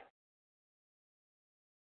scratch.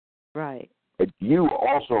 Right. But you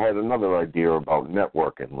also had another idea about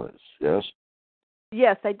networking, Liz, yes?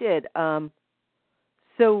 Yes, I did.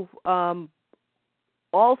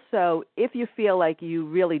 Also, if you feel like you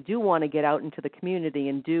really do want to get out into the community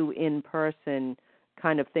and do in-person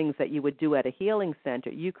kind of things that you would do at a healing center,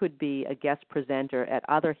 you could be a guest presenter at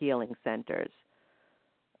other healing centers.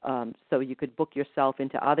 So you could book yourself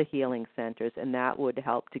into other healing centers, and that would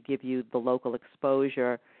help to give you the local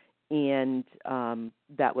exposure, and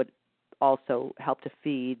that would also help to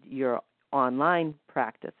feed your online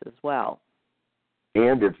practice as well.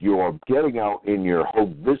 And if you are getting out in your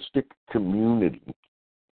holistic community,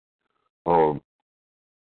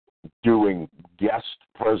 doing guest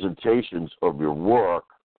presentations of your work,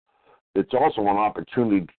 it's also an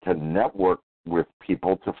opportunity to network with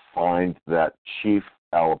people to find that chief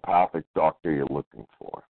allopathic doctor you're looking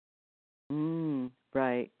for.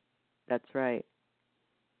 Right. That's right.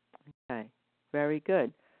 Okay. Very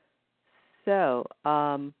good. So,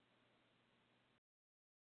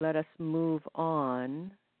 let us move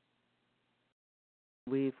on.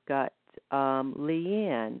 We've got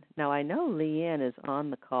Leanne. Now, I know Leanne is on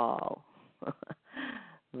the call.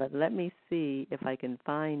 Let me see if I can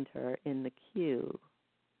find her in the queue.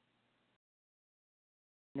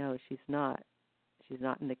 No, she's not. She's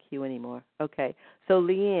not in the queue anymore. Okay. So,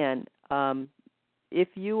 Leanne, if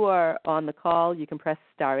you are on the call, you can press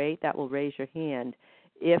 *8. That will raise your hand.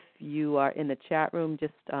 If you are in the chat room,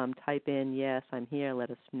 just type in, yes, I'm here.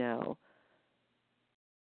 Let us know.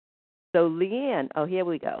 So, Leanne, here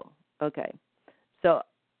we go. Okay. So,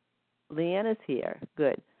 Leanne is here.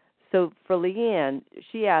 Good. So, for Leanne,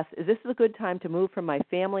 she asks, is this a good time to move from my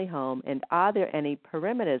family home, and are there any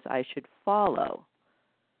perimeters I should follow?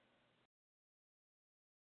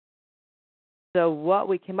 So what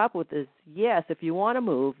we came up with is, yes, if you want to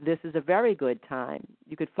move, this is a very good time.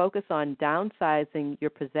 You could focus on downsizing your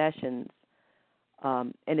possessions.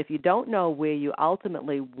 And if you don't know where you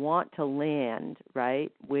ultimately want to land, right,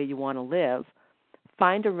 where you want to live,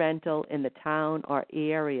 find a rental in the town or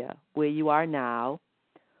area where you are now.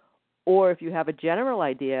 Or if you have a general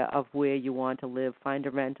idea of where you want to live, find a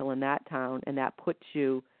rental in that town, and that puts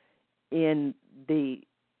you in the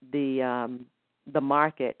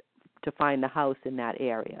market to find the house in that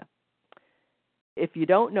area. If you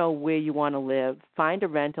don't know where you want to live, find a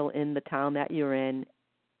rental in the town that you're in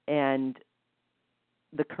and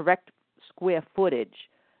the correct square footage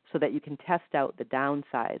so that you can test out the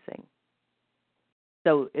downsizing.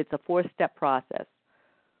 So it's a 4-step process.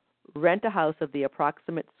 Rent a house of the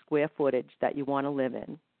approximate square footage that you want to live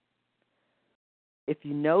in. If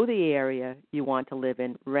you know the area you want to live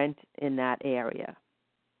in, rent in that area.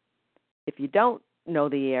 If you don't know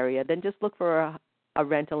the area, then just look for a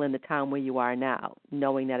rental in the town where you are now,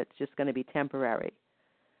 knowing that it's just going to be temporary.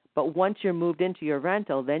 But once you're moved into your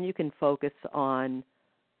rental, then you can focus on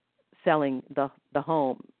selling the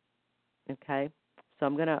home. Okay? So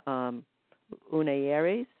I'm going to, Una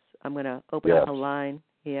Aries, I'm going to open up a line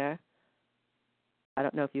here. I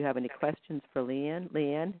don't know if you have any questions for Leanne.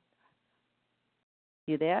 Leanne,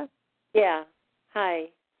 you there? Yeah. Hi.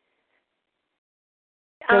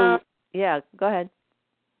 So, yeah, go ahead.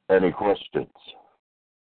 Any questions?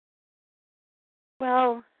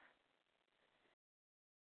 Well,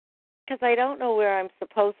 because I don't know where I'm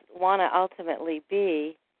want to ultimately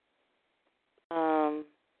be. I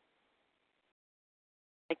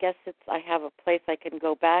guess I have a place I can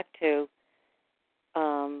go back to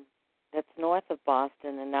that's north of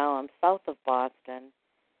Boston, and now I'm south of Boston.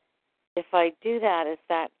 If I do that, is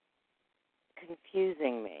that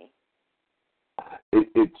confusing me?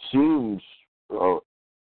 It seems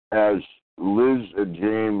as Liz and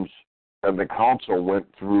James and the council went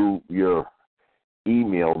through your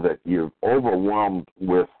email that you're overwhelmed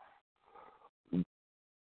with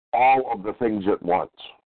all of the things at once.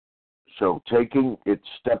 So taking it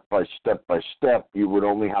step by step by step, you would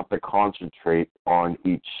only have to concentrate on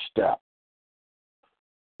each step.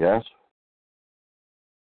 Yes?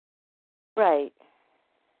 Right.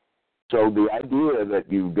 So the idea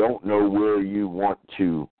that you don't know where you want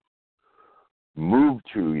to move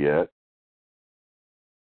to yet,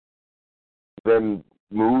 then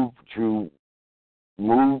move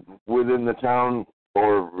within the town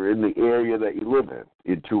or in the area that you live in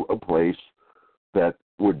into a place that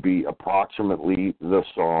would be approximately the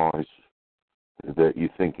size that you're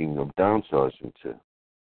thinking of downsizing to.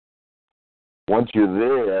 Once you're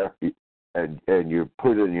there and you're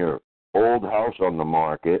putting your old house on the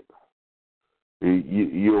market,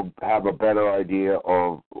 you'll have a better idea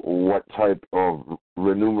of what type of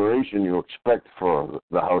remuneration you expect for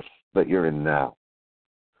the house that you're in now.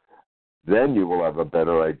 Then you will have a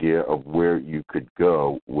better idea of where you could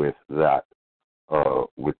go with that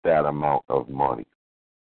amount of money.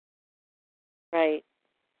 Right.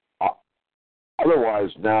 Otherwise,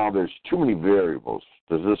 now there's too many variables.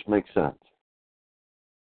 Does this make sense?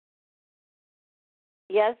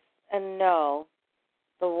 Yes and no.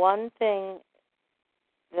 The one thing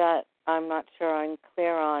that I'm not sure I'm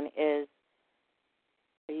clear on is,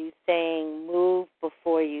 are you saying move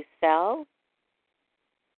before you sell?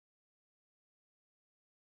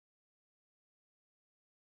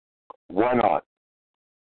 Why not?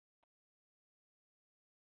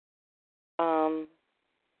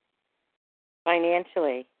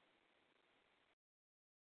 Financially.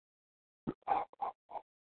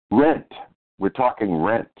 Rent. We're talking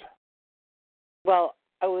rent. Well,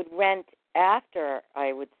 I would rent after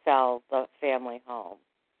I would sell the family home.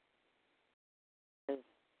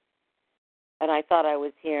 And I thought I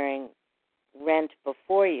was hearing rent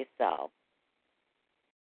before you sell.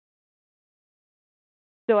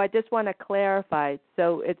 So I just want to clarify.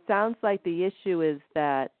 So it sounds like the issue is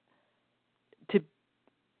that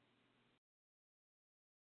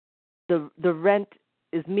the rent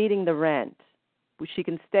is meeting the rent. She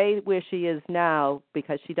can stay where she is now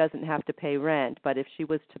because she doesn't have to pay rent. But if she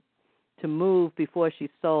was to move before she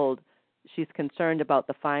sold, she's concerned about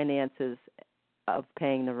the finances of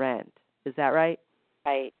paying the rent. Is that right?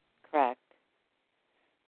 Right, correct.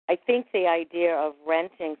 I think the idea of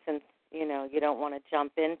renting, since, you don't want to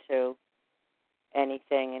jump into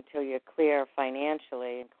anything until you're clear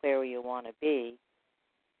financially and clear where you want to be,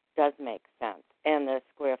 does make sense. And the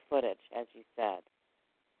square footage, as you said.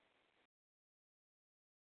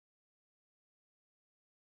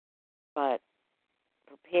 But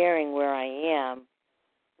preparing where I am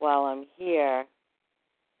while I'm here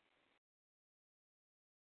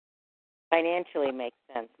financially makes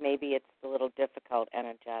sense. Maybe it's a little difficult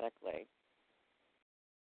energetically.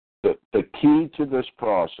 The key to this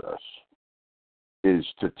process is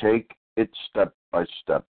to take it step by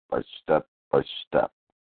step by step by step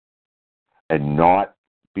and not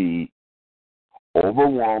be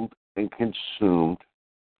overwhelmed and consumed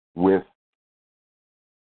with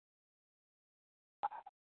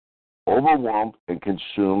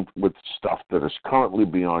stuff that is currently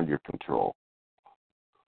beyond your control.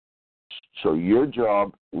 So your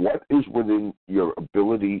job, what is within your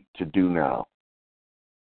ability to do now?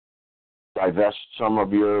 Divest some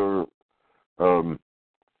of your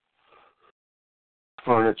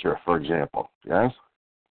furniture, for example, yes?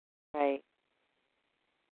 Right.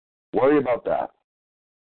 Worry about that.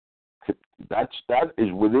 That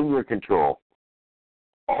is within your control.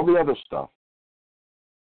 All the other stuff,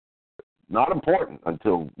 not important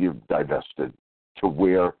until you've divested to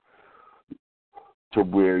where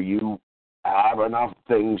you have enough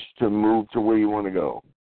things to move to where you want to go.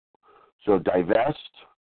 So divest,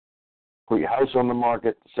 put your house on the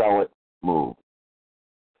market, sell it, move.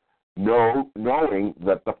 Knowing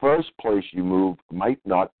that the first place you move might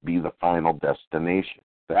not be the final destination.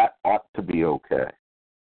 That ought to be okay.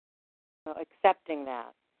 So accepting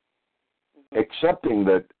that. Mm-hmm. Accepting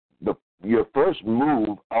that your first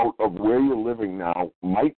move out of where you're living now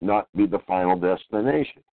might not be the final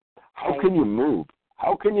destination. How can you move?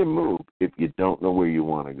 How can you move if you don't know where you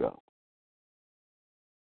want to go?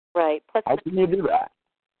 Right. Plus, how can you do that?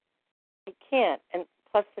 You can't. And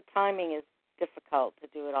plus the timing is difficult to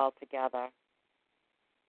do it all together.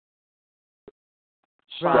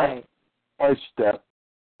 Right. Step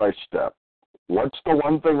by step. What's the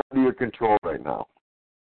one thing under your control right now?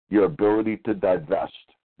 Your ability to divest.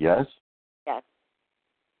 Yes? Yes.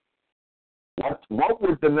 What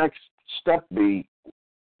would the next step be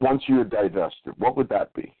once you're divested? What would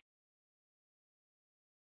that be?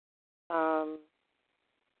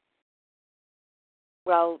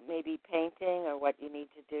 Well, maybe painting or what you need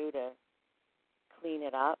to do to clean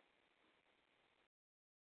it up.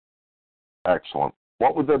 Excellent.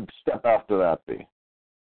 What would the step after that be?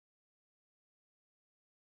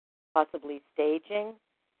 Possibly staging.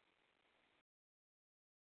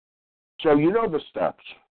 So you know the steps.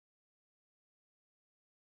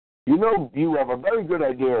 You know you have a very good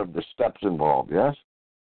idea of the steps involved, yes?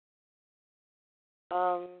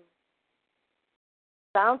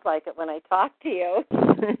 Sounds like it when I talk to you.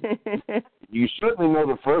 You certainly know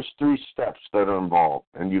the first 3 steps that are involved,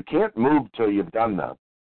 and you can't move till you've done them,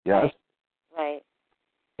 yes? Right.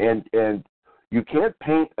 And You can't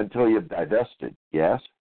paint until you've divested, yes?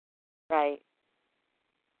 Right.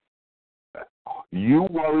 You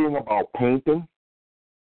worrying about painting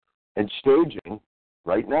and staging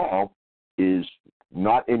right now is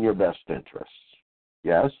not in your best interests,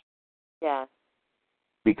 yes? Yeah.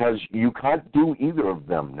 Because you can't do either of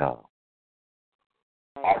them now.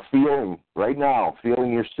 Our feeling right now,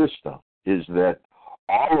 feeling your system, is that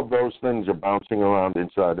all of those things are bouncing around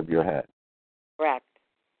inside of your head. Correct.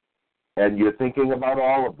 And you're thinking about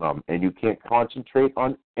all of them, and you can't concentrate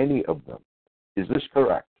on any of them. Is this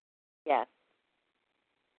correct? Yes.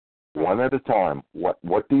 One at a time.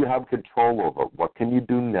 What do you have control over? What can you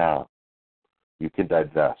do now? You can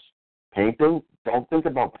divest. Painting, don't think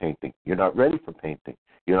about painting. You're not ready for painting.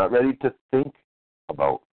 You're not ready to think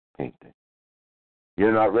about painting.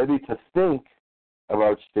 You're not ready to think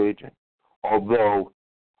about staging, although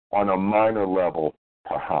on a minor level,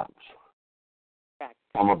 perhaps. Correct.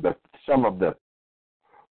 Some of the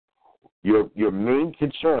your main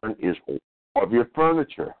concern is of your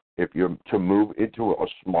furniture. If you're to move into a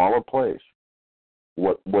smaller place,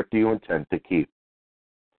 what do you intend to keep?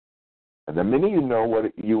 And the minute you know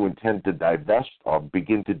what you intend to divest of,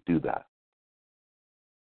 begin to do that.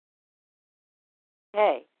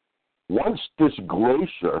 Okay. Once this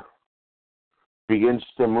glacier begins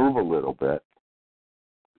to move a little bit,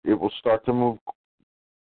 it will start to move.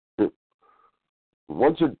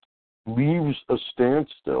 Once it leaves a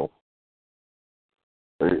standstill,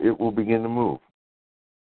 it will begin to move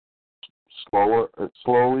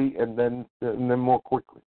slowly, and then more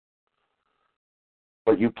quickly.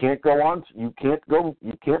 But you can't go on. You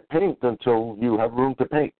can't paint until you have room to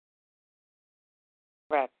paint.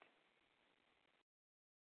 Correct.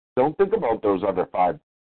 Don't think about those other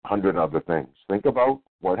 500 other things. Think about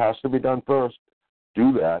what has to be done first.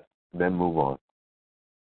 Do that, then move on.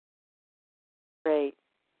 Great.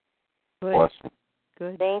 Good. Awesome.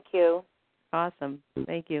 Good. Thank you. Awesome.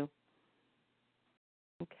 Thank you.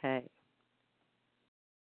 Okay.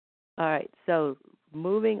 All right. So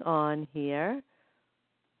moving on here,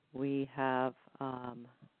 we have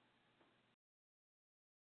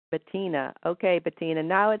Bettina. Okay, Bettina,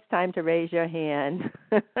 now it's time to raise your hand.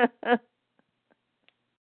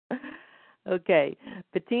 Okay.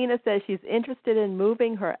 Bettina says she's interested in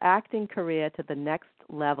moving her acting career to the next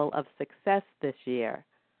level of success this year.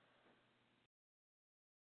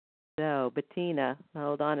 So, Bettina,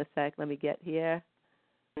 hold on a sec. Let me get here.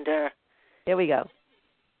 Here we go.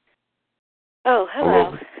 Oh,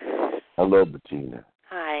 hello. Hello, Bettina.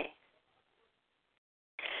 Hi.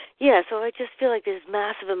 Yeah, so I just feel like there's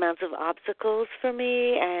massive amounts of obstacles for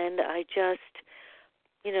me, and I just,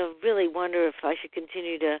 really wonder if I should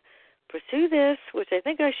continue to pursue this, which I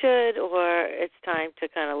think I should, or it's time to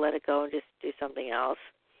kind of let it go and just do something else.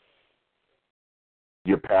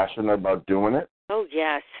 You're passionate about doing it? Oh,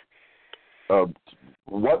 yes.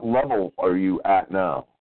 What level are you at now?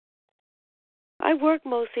 I work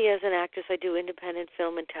mostly as an actress. I do independent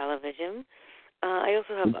film and television. I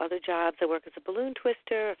also have other jobs. I work as a balloon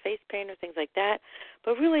twister, a face painter, things like that.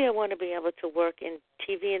 But really, I want to be able to work in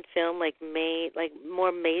TV and film, like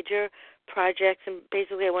more major projects. And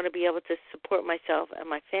basically, I want to be able to support myself and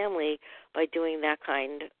my family by doing that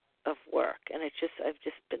kind of work. And I've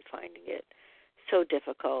just been finding it so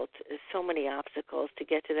difficult. There's so many obstacles to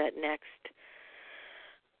get to that next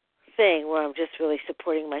thing where I'm just really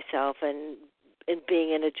supporting myself and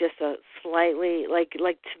being in just a slightly, like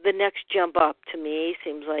the next jump up to me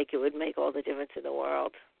seems like it would make all the difference in the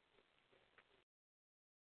world.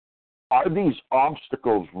 Are these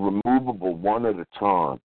obstacles removable one at a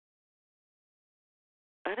time?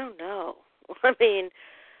 I don't know. I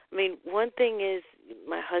mean, one thing is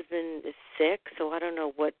my husband is sick, so I don't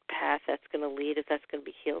know what path that's going to lead, if that's going to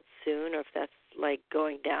be healed soon or if that's like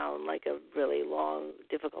going down like a really long,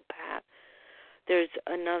 difficult path. There's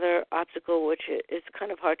another obstacle which is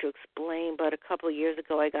kind of hard to explain, but a couple of years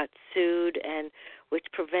ago I got sued, and which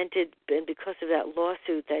prevented, and because of that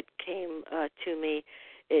lawsuit that came to me,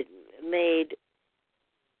 it made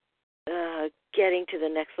getting to the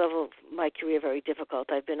next level of my career very difficult.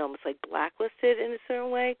 I've been almost like blacklisted in a certain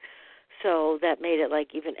way, so that made it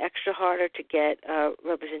like even extra harder to get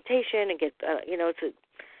representation and get to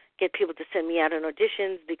get people to send me out on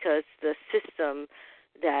auditions, because the system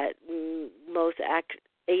that most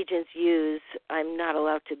agents use, I'm not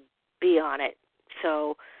allowed to be on it.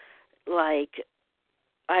 So,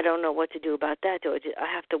 I don't know what to do about that.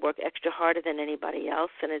 I have to work extra harder than anybody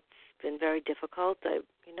else, and it's been very difficult. And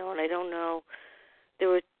I don't know. There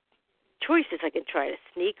were choices. I could try to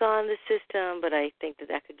sneak on the system, but I think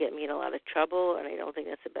that could get me in a lot of trouble, and I don't think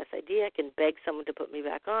that's the best idea. I can beg someone to put me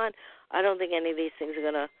back on. I don't think any of these things are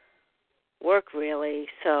going to work really,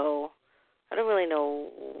 so I don't really know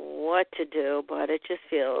what to do, but it just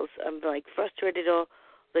feels, I'm like frustrated all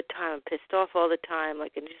the time. I'm pissed off all the time,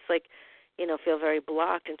 like, and just like, feel very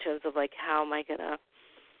blocked in terms of like, how am I going to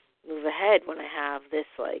move ahead when I have this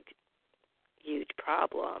like huge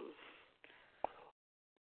problem?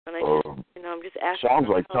 And I just, I'm just asking. Sounds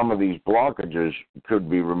like some of these blockages could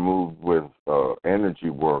be removed with energy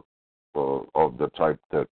work of the type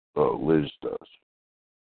that Liz does.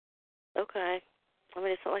 Okay. I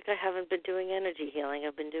mean, it's not like I haven't been doing energy healing.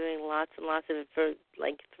 I've been doing lots and lots of it for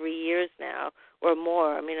like 3 years now or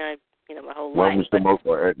more. I mean, my whole life.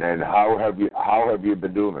 And how have you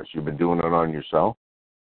been doing this? You've been doing it on yourself?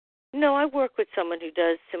 No, I work with someone who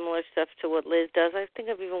does similar stuff to what Liz does. I think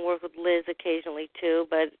I've even worked with Liz occasionally too,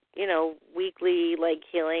 but, weekly, like,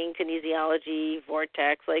 healing, kinesiology,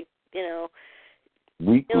 vortex, like,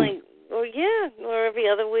 Weekly? Healing, or every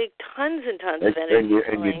other week, tons and tons of energy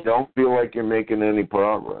and you don't feel like you're making any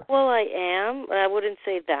progress? Well, I am. I wouldn't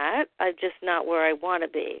say that. I'm just not where I want to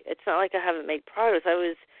be. It's not like I haven't made progress. I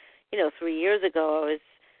was, 3 years ago, I was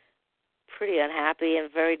pretty unhappy and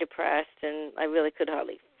very depressed, and I really could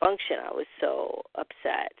hardly function. I was so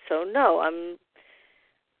upset. So, no, I'm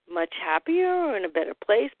much happier or in a better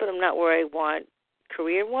place, but I'm not where I want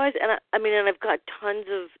career-wise. And and I've got tons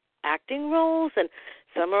of acting roles, and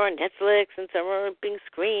some are on Netflix, and some are being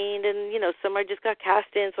screened, and, some I just got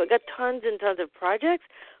cast in. So I got tons and tons of projects,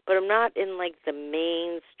 but I'm not in, like, the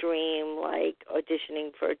mainstream, like,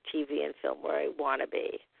 auditioning for TV and film where I want to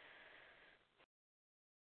be.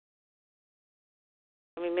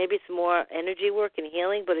 I mean, maybe it's more energy work and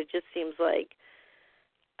healing, but it just seems like,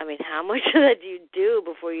 how much of that do you do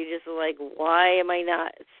before you just are like, why am I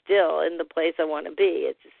not still in the place I want to be?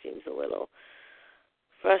 It just seems a little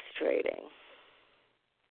frustrating.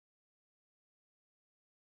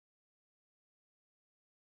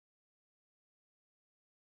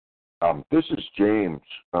 This is James.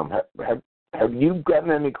 Have you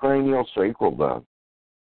gotten any cranial sacral done?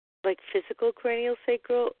 Like physical cranial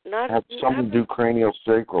sacral? Not. Have someone do cranial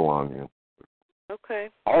sacral on you? Okay.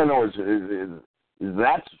 I don't know.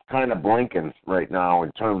 That's kind of blinking right now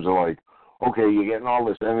in terms of like, okay, you're getting all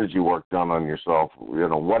this energy work done on yourself.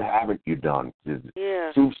 What haven't you done?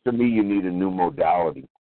 Yeah. Seems to me you need a new modality.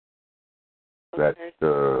 Okay.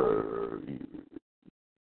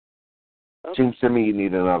 Seems to me you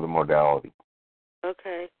need another modality.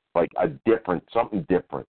 Okay. Like something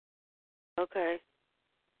different. Okay.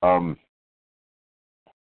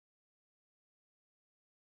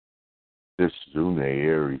 This Zune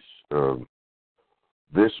Aries,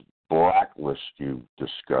 this blacklist you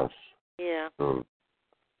discuss. Yeah.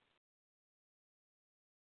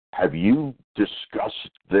 Have you discussed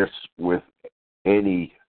this with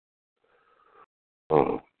any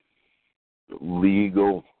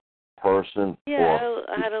legal person? Yeah,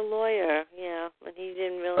 I had a lawyer. Yeah, and he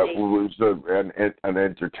didn't really. Was an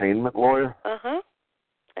entertainment lawyer? Uh-huh.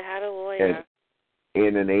 I had a lawyer.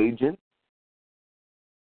 And an agent?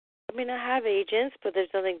 I have agents, but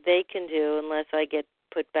there's nothing they can do unless I get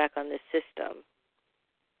put back on the system.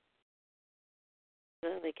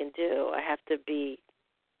 Nothing they can do. I have to be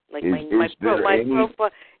like my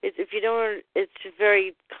profile. If you don't, it's a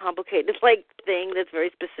very complicated thing that's very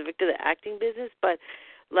specific to the acting business. But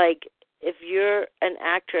if you're an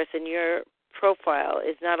actress and your profile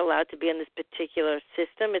is not allowed to be in this particular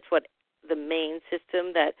system, it's what the main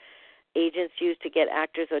system that agents use to get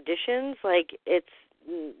actors auditions.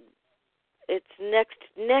 It's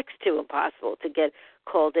next to impossible to get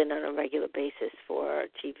called in on a regular basis for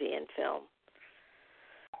TV and film.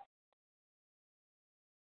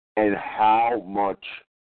 And how much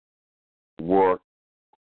work,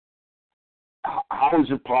 how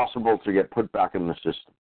is it possible to get put back in the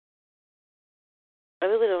system? I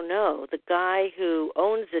really don't know. The guy who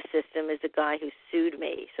owns the system is the guy who sued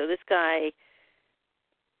me. So this guy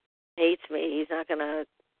hates me. He's not going to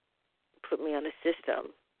put me on a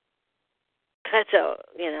system. That's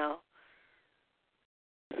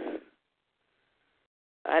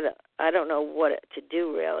I don't know what to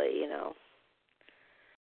do really,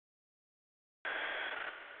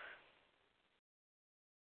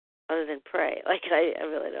 other than pray. I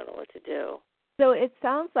really don't know what to do. So it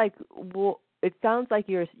sounds like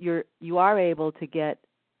you are able to get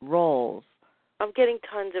roles. I'm getting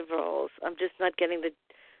tons of roles. I'm just not getting the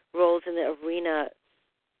roles in the arena.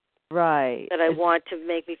 Right. That I want to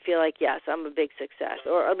make me feel like, yes, I'm a big success,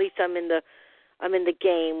 or at least I'm in the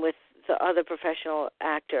game with the other professional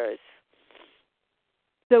actors.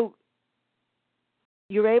 So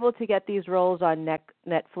you're able to get these roles on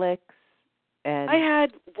Netflix, and I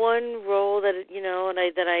had one role that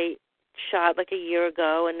that I shot like a year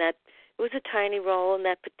ago, and that It was a tiny role, and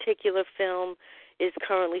that particular film is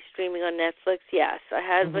currently streaming on Netflix. Yes, I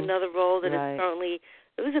have another role that is currently,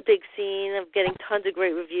 it was a big scene. I'm getting tons of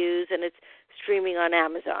great reviews, and it's streaming on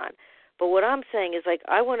Amazon. But what I'm saying is, like,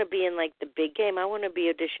 I want to be in, like, the big game. I want to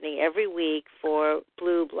be auditioning every week for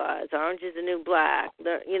Blue Bloods, Orange is the New Black,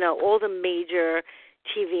 all the major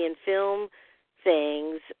TV and film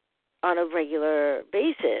things on a regular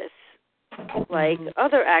basis, like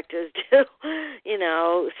other actors do,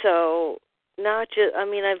 so not just,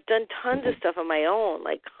 I've done tons of stuff on my own,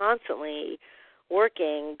 like constantly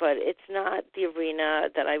working, but it's not the arena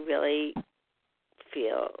that I really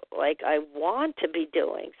feel like I want to be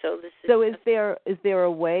doing. So is there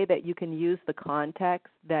a way that you can use the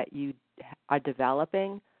context that you are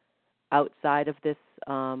developing outside of this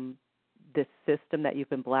this system that you've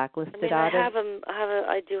been blacklisted out of?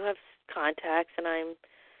 I do have contacts, and I'm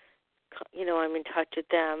in touch with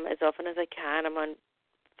them as often as I can. I'm on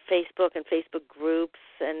Facebook and Facebook groups,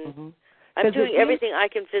 and I'm doing everything I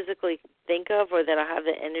can physically think of, or that I have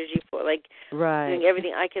the energy for, like doing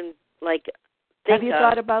everything I can, like, think of.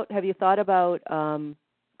 Have you thought about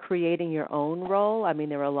creating your own role? I mean,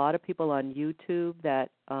 there are a lot of people on YouTube that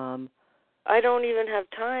I don't even have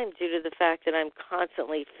time due to the fact that I'm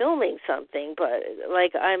constantly filming something, but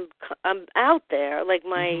like I'm out there, like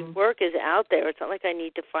my work is out there. It's not like I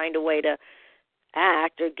need to find a way to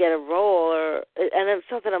act or get a role, and it's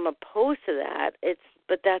not that I'm opposed to that.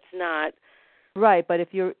 But that's not right. But it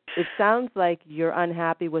sounds like you're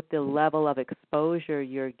unhappy with the level of exposure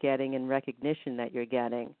you're getting and recognition that you're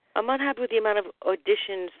getting. I'm unhappy with the amount of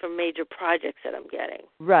auditions for major projects that I'm getting.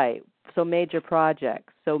 Right. So major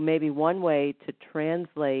projects. So maybe one way to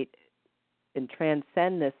translate and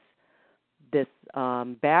transcend this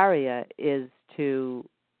barrier is to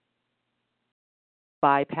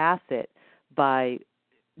bypass it by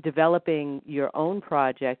developing your own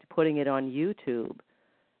project, putting it on YouTube,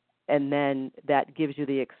 and then that gives you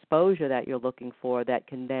the exposure that you're looking for that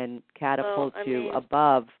can then catapult you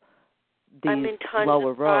above these I'm in tons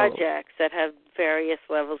lower of roles. projects that have various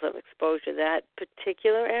levels of exposure. That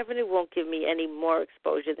particular avenue won't give me any more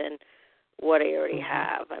exposure than what I already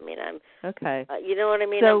have. I'm okay. You know what I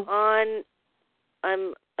mean? So, I'm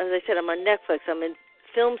as I said, I'm on Netflix. I'm in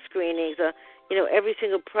film screenings. Every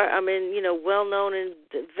single I'm in, well known and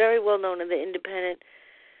very well known in the independent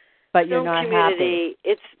but film you're not community.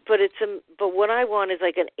 happy. But what I want is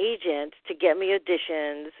like an agent to get me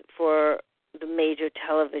auditions for the major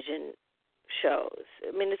television shows.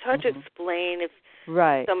 I mean, it's hard to explain if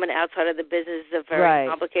someone outside of the business is a very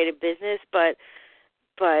complicated business, but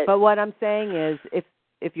what I'm saying is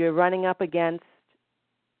if you're running up against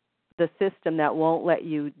the system that won't let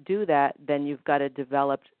you do that, then you've got to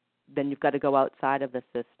go outside of the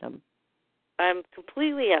system. I'm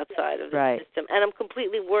completely outside of the system, and I'm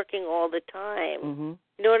completely working all the time.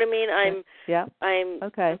 You know what I mean? I'm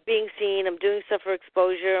being seen. I'm doing stuff for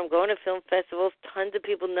exposure. I'm going to film festivals. Tons of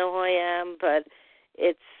people know who I am, but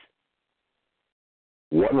it's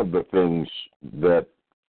one of the things that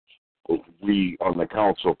we on the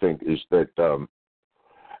council think is that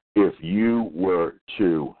if you were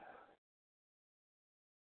to,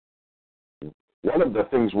 one of the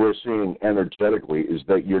things we're seeing energetically is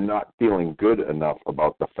that you're not feeling good enough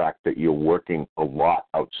about the fact that you're working a lot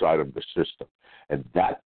outside of the system. And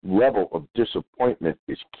that level of disappointment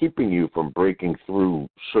is keeping you from breaking through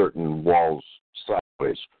certain walls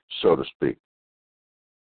sideways, so to speak.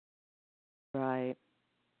 Right.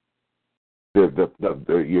 You're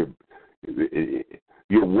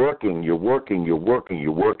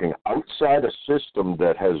working outside a system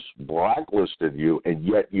that has blacklisted you, and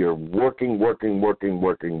yet you're working,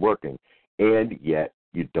 and yet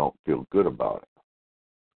you don't feel good about it.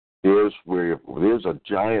 There's a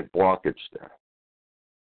giant blockage there.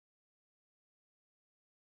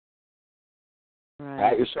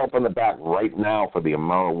 Right. Pat yourself on the back right now for the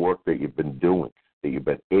amount of work that you've been doing, that you've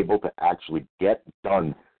been able to actually get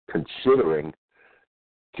done, considering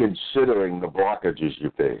the blockages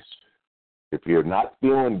you face. If you're not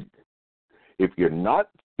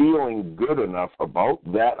feeling good enough about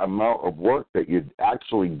that amount of work that you're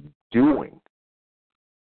actually doing,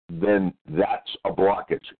 then that's a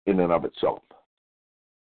blockage in and of itself.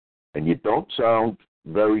 And you don't sound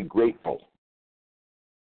very grateful.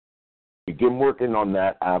 Begin working on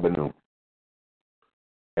that avenue,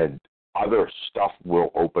 and other stuff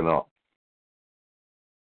will open up.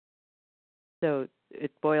 So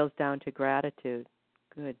it boils down to gratitude.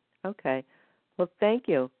 Good. Okay. Well, thank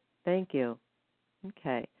you.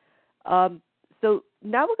 Okay. So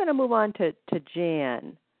now we're going to move on to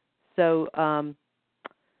Jan. So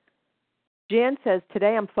Jan says,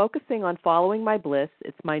 today I'm focusing on following my bliss.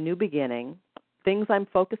 It's my new beginning. Things I'm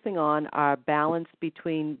focusing on are balance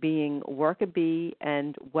between being work-a-bee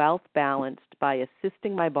and wealth balanced by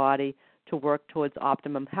assisting my body to work towards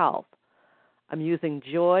optimum health. I'm using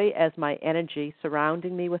joy as my energy,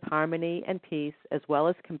 surrounding me with harmony and peace, as well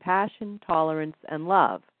as compassion, tolerance, and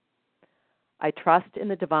love. I trust in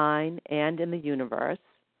the divine and in the universe.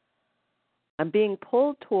 I'm being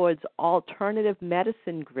pulled towards alternative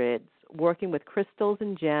medicine grids, working with crystals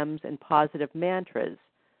and gems and positive mantras.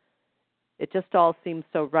 It just all seems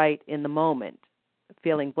so right in the moment.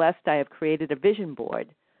 Feeling blessed, I have created a vision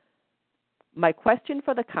board. My question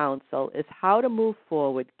for the council is how to move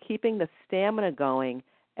forward, keeping the stamina going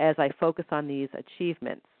as I focus on these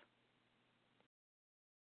achievements.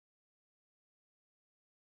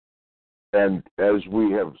 And as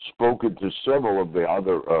we have spoken to several of the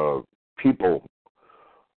other people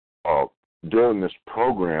during this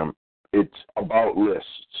program, it's about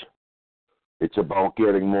lists. It's about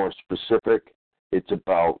getting more specific. It's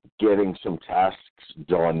about getting some tasks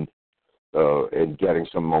done and getting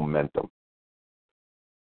some momentum.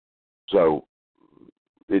 So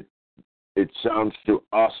it sounds to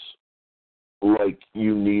us like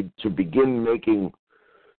you need to begin making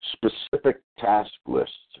specific task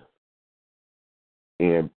lists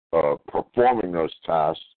and performing those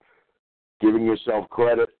tasks, giving yourself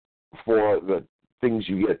credit for the things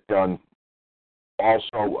you get done.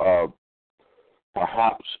 Also,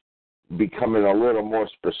 perhaps becoming a little more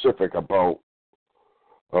specific about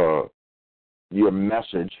your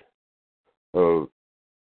message.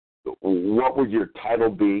 What would your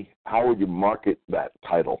title be? How would you market that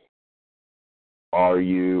title? Are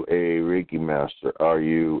you a Reiki master?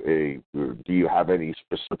 Do you have any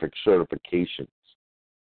specific certifications?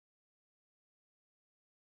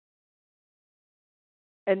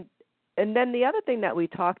 And then the other thing that we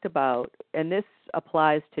talked about, and this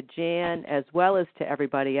applies to Jan as well as to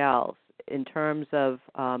everybody else, in terms of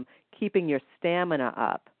keeping your stamina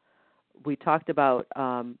up. We talked about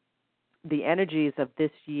the energies of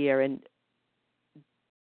this year, and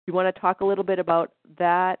you want to talk a little bit about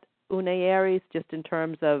that, Une Aries, just in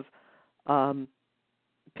terms of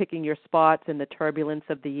picking your spots in the turbulence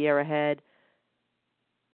of the year ahead?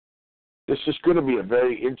 This is going to be a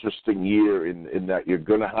very interesting year in that you're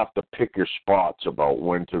going to have to pick your spots about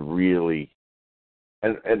when to really,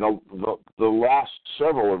 and the last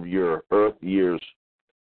several of your Earth years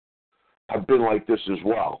have been like this as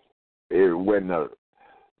well. When the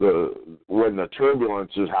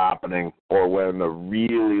turbulence is happening, or when the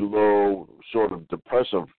really low sort of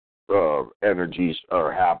depressive energies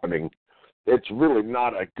are happening, it's really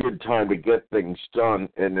not a good time to get things done,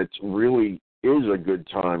 and it really is a good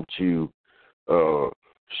time to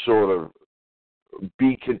sort of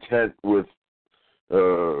be content with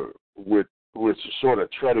sort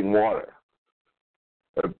of treading water.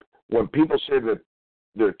 When people say that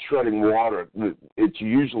they're treading water, it's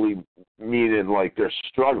usually meaning like they're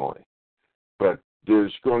struggling. But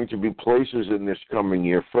there's going to be places in this coming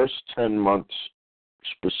year, first 10 months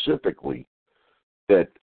specifically, that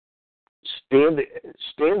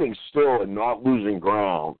standing still and not losing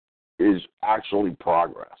ground is actually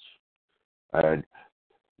progress. And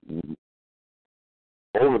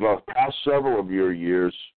over the past several of your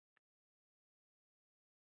years,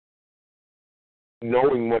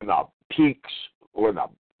 knowing when the peaks or the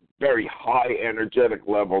very high energetic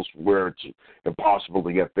levels where it's impossible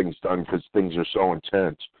to get things done because things are so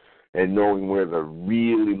intense, and knowing where the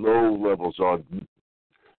really low levels are,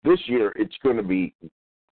 this year it's going to be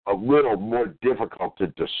a little more difficult to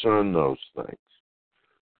discern those things.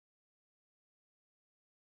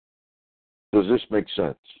 Does this make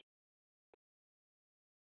sense?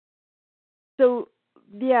 So,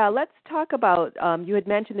 yeah, let's talk about, you had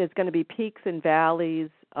mentioned there's going to be peaks and valleys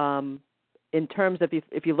in terms of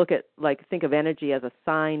if you look at, like, think of energy as a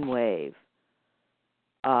sine wave.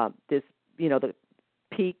 There's, the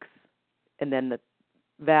peaks and then the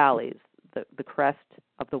valleys, the crest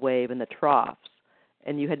of the wave and the troughs.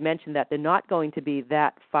 And you had mentioned that they're not going to be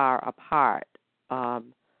that far apart.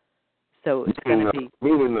 So it's going to be...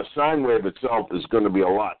 Meaning the sine wave itself is going to be a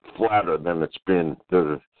lot flatter than it's been.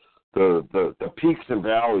 The peaks and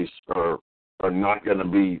valleys are not going to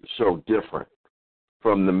be so different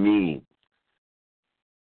from the mean.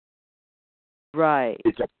 Right.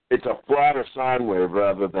 It's a flatter sine wave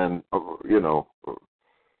rather than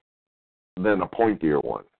than a pointier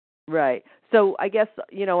one. Right. So I guess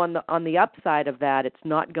on the upside of that, it's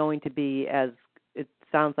not going to be as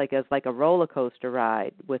sounds like as like a roller coaster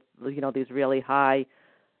ride with these really high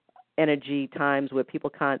energy times where people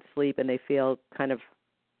can't sleep and they feel kind of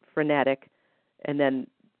frenetic, and then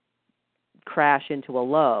crash into a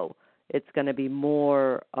low. It's going to be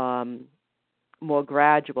more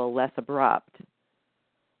gradual, less abrupt.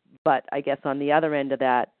 But I guess on the other end of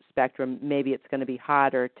that spectrum, maybe it's going to be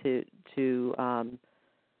harder to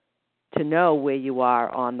know where you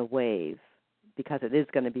are on the wave, because it is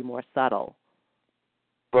going to be more subtle.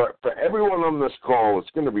 But for everyone on this call,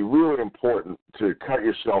 it's going to be really important to cut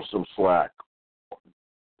yourself some slack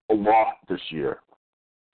a lot this year,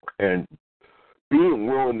 and being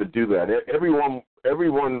willing to do that. Everyone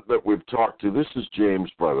that we've talked to, this is James,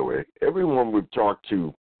 by the way, everyone we've talked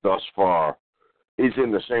to thus far is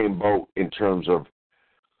in the same boat in terms of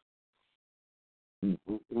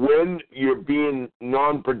when you're being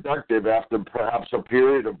non-productive after perhaps a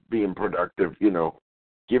period of being productive,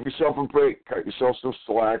 give yourself a break, cut yourself some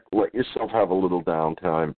slack, let yourself have a little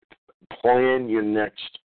downtime, plan your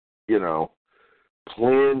next,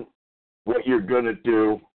 plan what you're going to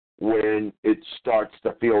do when it starts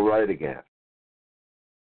to feel right again.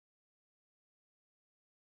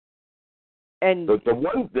 And the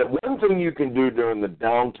one thing you can do during the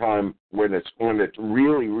downtime when it's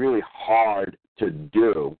really, really hard to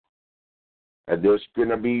do, and there's going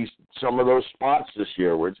to be some of those spots this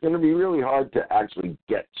year where it's going to be really hard to actually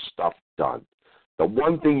get stuff done. The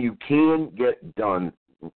one thing you can get done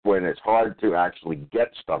when it's hard to actually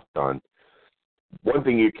get stuff done, one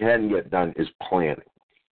thing you can get done is planning.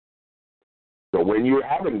 So when you're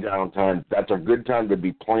having downtime, that's a good time to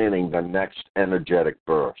be planning the next energetic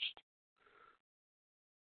burst.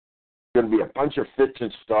 Going to be a bunch of fits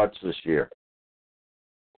and starts this year.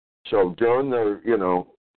 So during the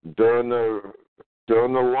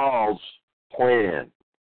lulls, plan.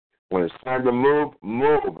 When it's time to move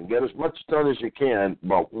and get as much done as you can.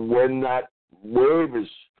 But when that wave is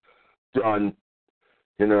done,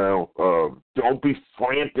 don't be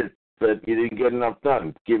frantic that you didn't get enough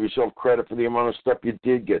done. Give yourself credit for the amount of stuff you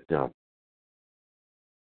did get done.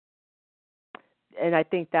 And I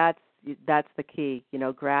think that's the key,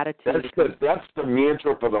 gratitude. That's the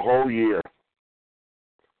mantra for the whole year.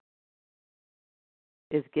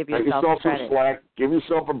 Is give yourself credit. Some slack, give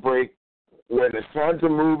yourself a break. When it's time to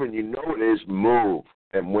move and you know it is, move.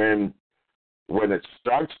 And when it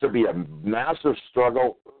starts to be a massive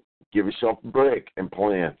struggle, give yourself a break and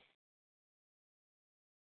plan.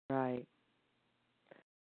 Right.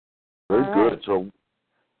 Very good. So.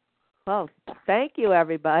 Well, thank you,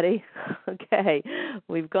 everybody. Okay,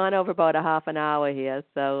 we've gone over about a half an hour here,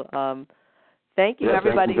 so thank you,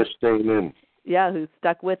 everybody. Thank you for staying in. Yeah, who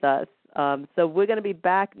stuck with us. So we're going to be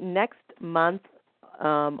back next month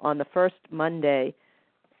on the first Monday.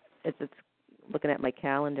 It's looking at my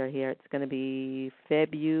calendar here. It's going to be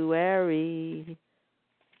February. It's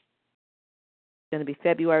going to be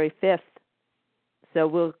February 5th. So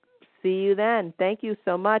we'll see you then. Thank you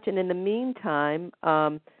so much. And in the meantime,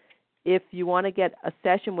 if you want to get a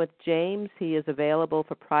session with James, he is available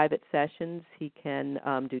for private sessions. He can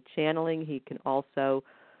do channeling. He can also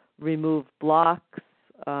remove blocks.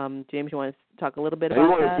 James, you want to talk a little bit about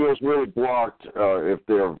that? Anyone who feels really blocked, if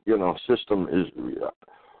their system is,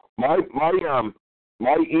 my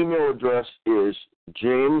email address is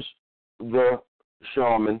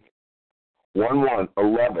JamesTheShaman11,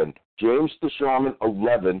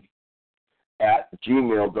 JamesTheShaman11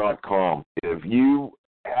 @gmail.com. If you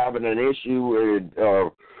having an issue and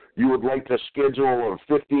you would like to schedule a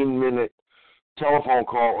 15-minute telephone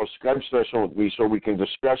call or Skype session with me so we can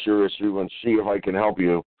discuss your issue and see if I can help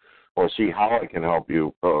you or see how I can help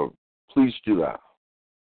you, please do that.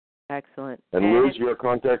 Excellent. And Liz, your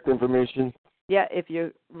contact information? Yeah, if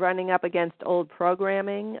you're running up against old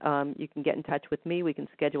programming, you can get in touch with me. We can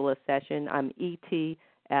schedule a session. I'm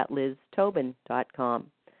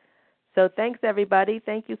et@liztobin.com. So thanks, everybody.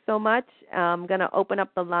 Thank you so much. I'm going to open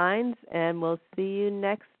up the lines, and we'll see you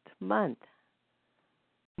next month.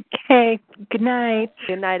 Okay. Good night.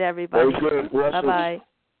 Good night, everybody. Very good. Bye-bye.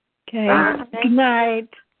 Okay. Good night.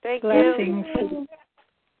 Thank Blessings. you.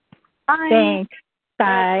 Bye. Thanks.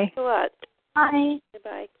 Bye. Thanks a lot. Bye.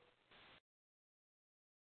 Goodbye.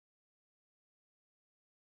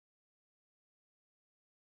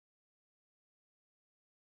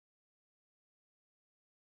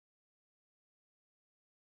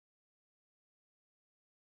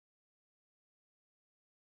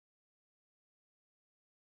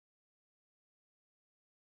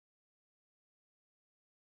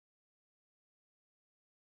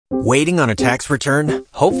 Waiting on a tax return?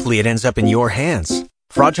 Hopefully it ends up in your hands.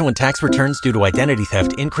 Fraudulent tax returns due to identity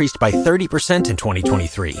theft increased by 30% in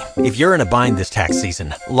 2023. If you're in a bind this tax season,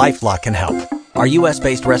 LifeLock can help. Our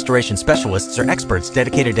U.S.-based restoration specialists are experts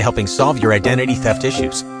dedicated to helping solve your identity theft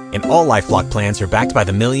issues. And all LifeLock plans are backed by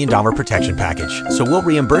the $1 Million Protection Package. So we'll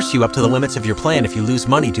reimburse you up to the limits of your plan if you lose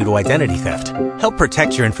money due to identity theft. Help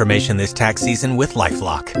protect your information this tax season with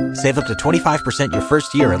LifeLock. Save up to 25% your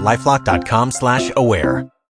first year at LifeLock.com/aware.